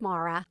 Gabe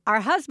Mara,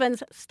 our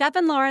husbands,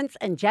 Stephen Lawrence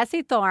and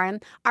Jesse Thorne,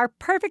 our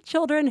perfect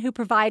children who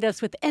provide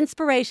us with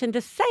inspiration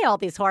to say all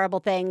these horrible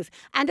things,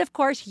 and of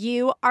course,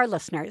 you, our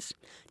listeners.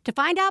 To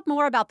find out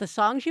more about the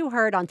songs you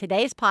heard on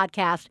today's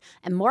podcast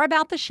and more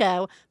about the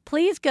show,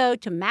 please go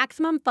to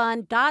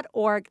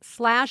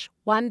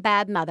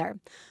MaximumFun.org/OneBadMother.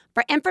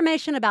 For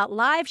information about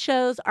live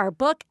shows, our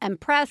book, and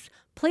press,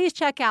 please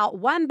check out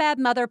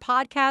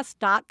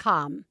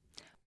OneBadMotherPodcast.com.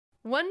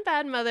 One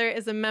Bad Mother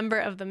is a member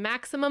of the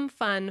Maximum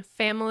Fun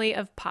family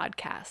of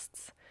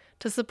podcasts.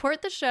 To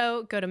support the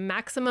show, go to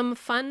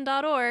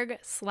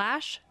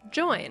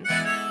MaximumFun.org/join.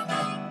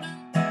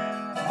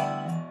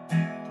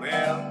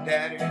 Well,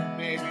 Daddy and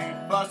baby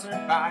fussing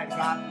fight,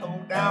 got low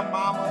down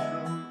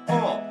mama blue.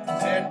 Oh,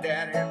 said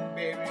Daddy and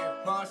baby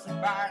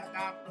fussing fight,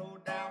 got low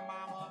down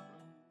mama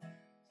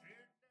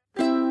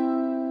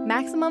blue.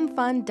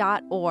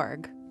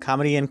 MaximumFun.org.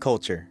 Comedy and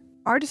culture.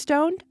 Artist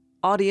owned,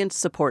 audience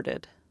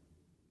supported.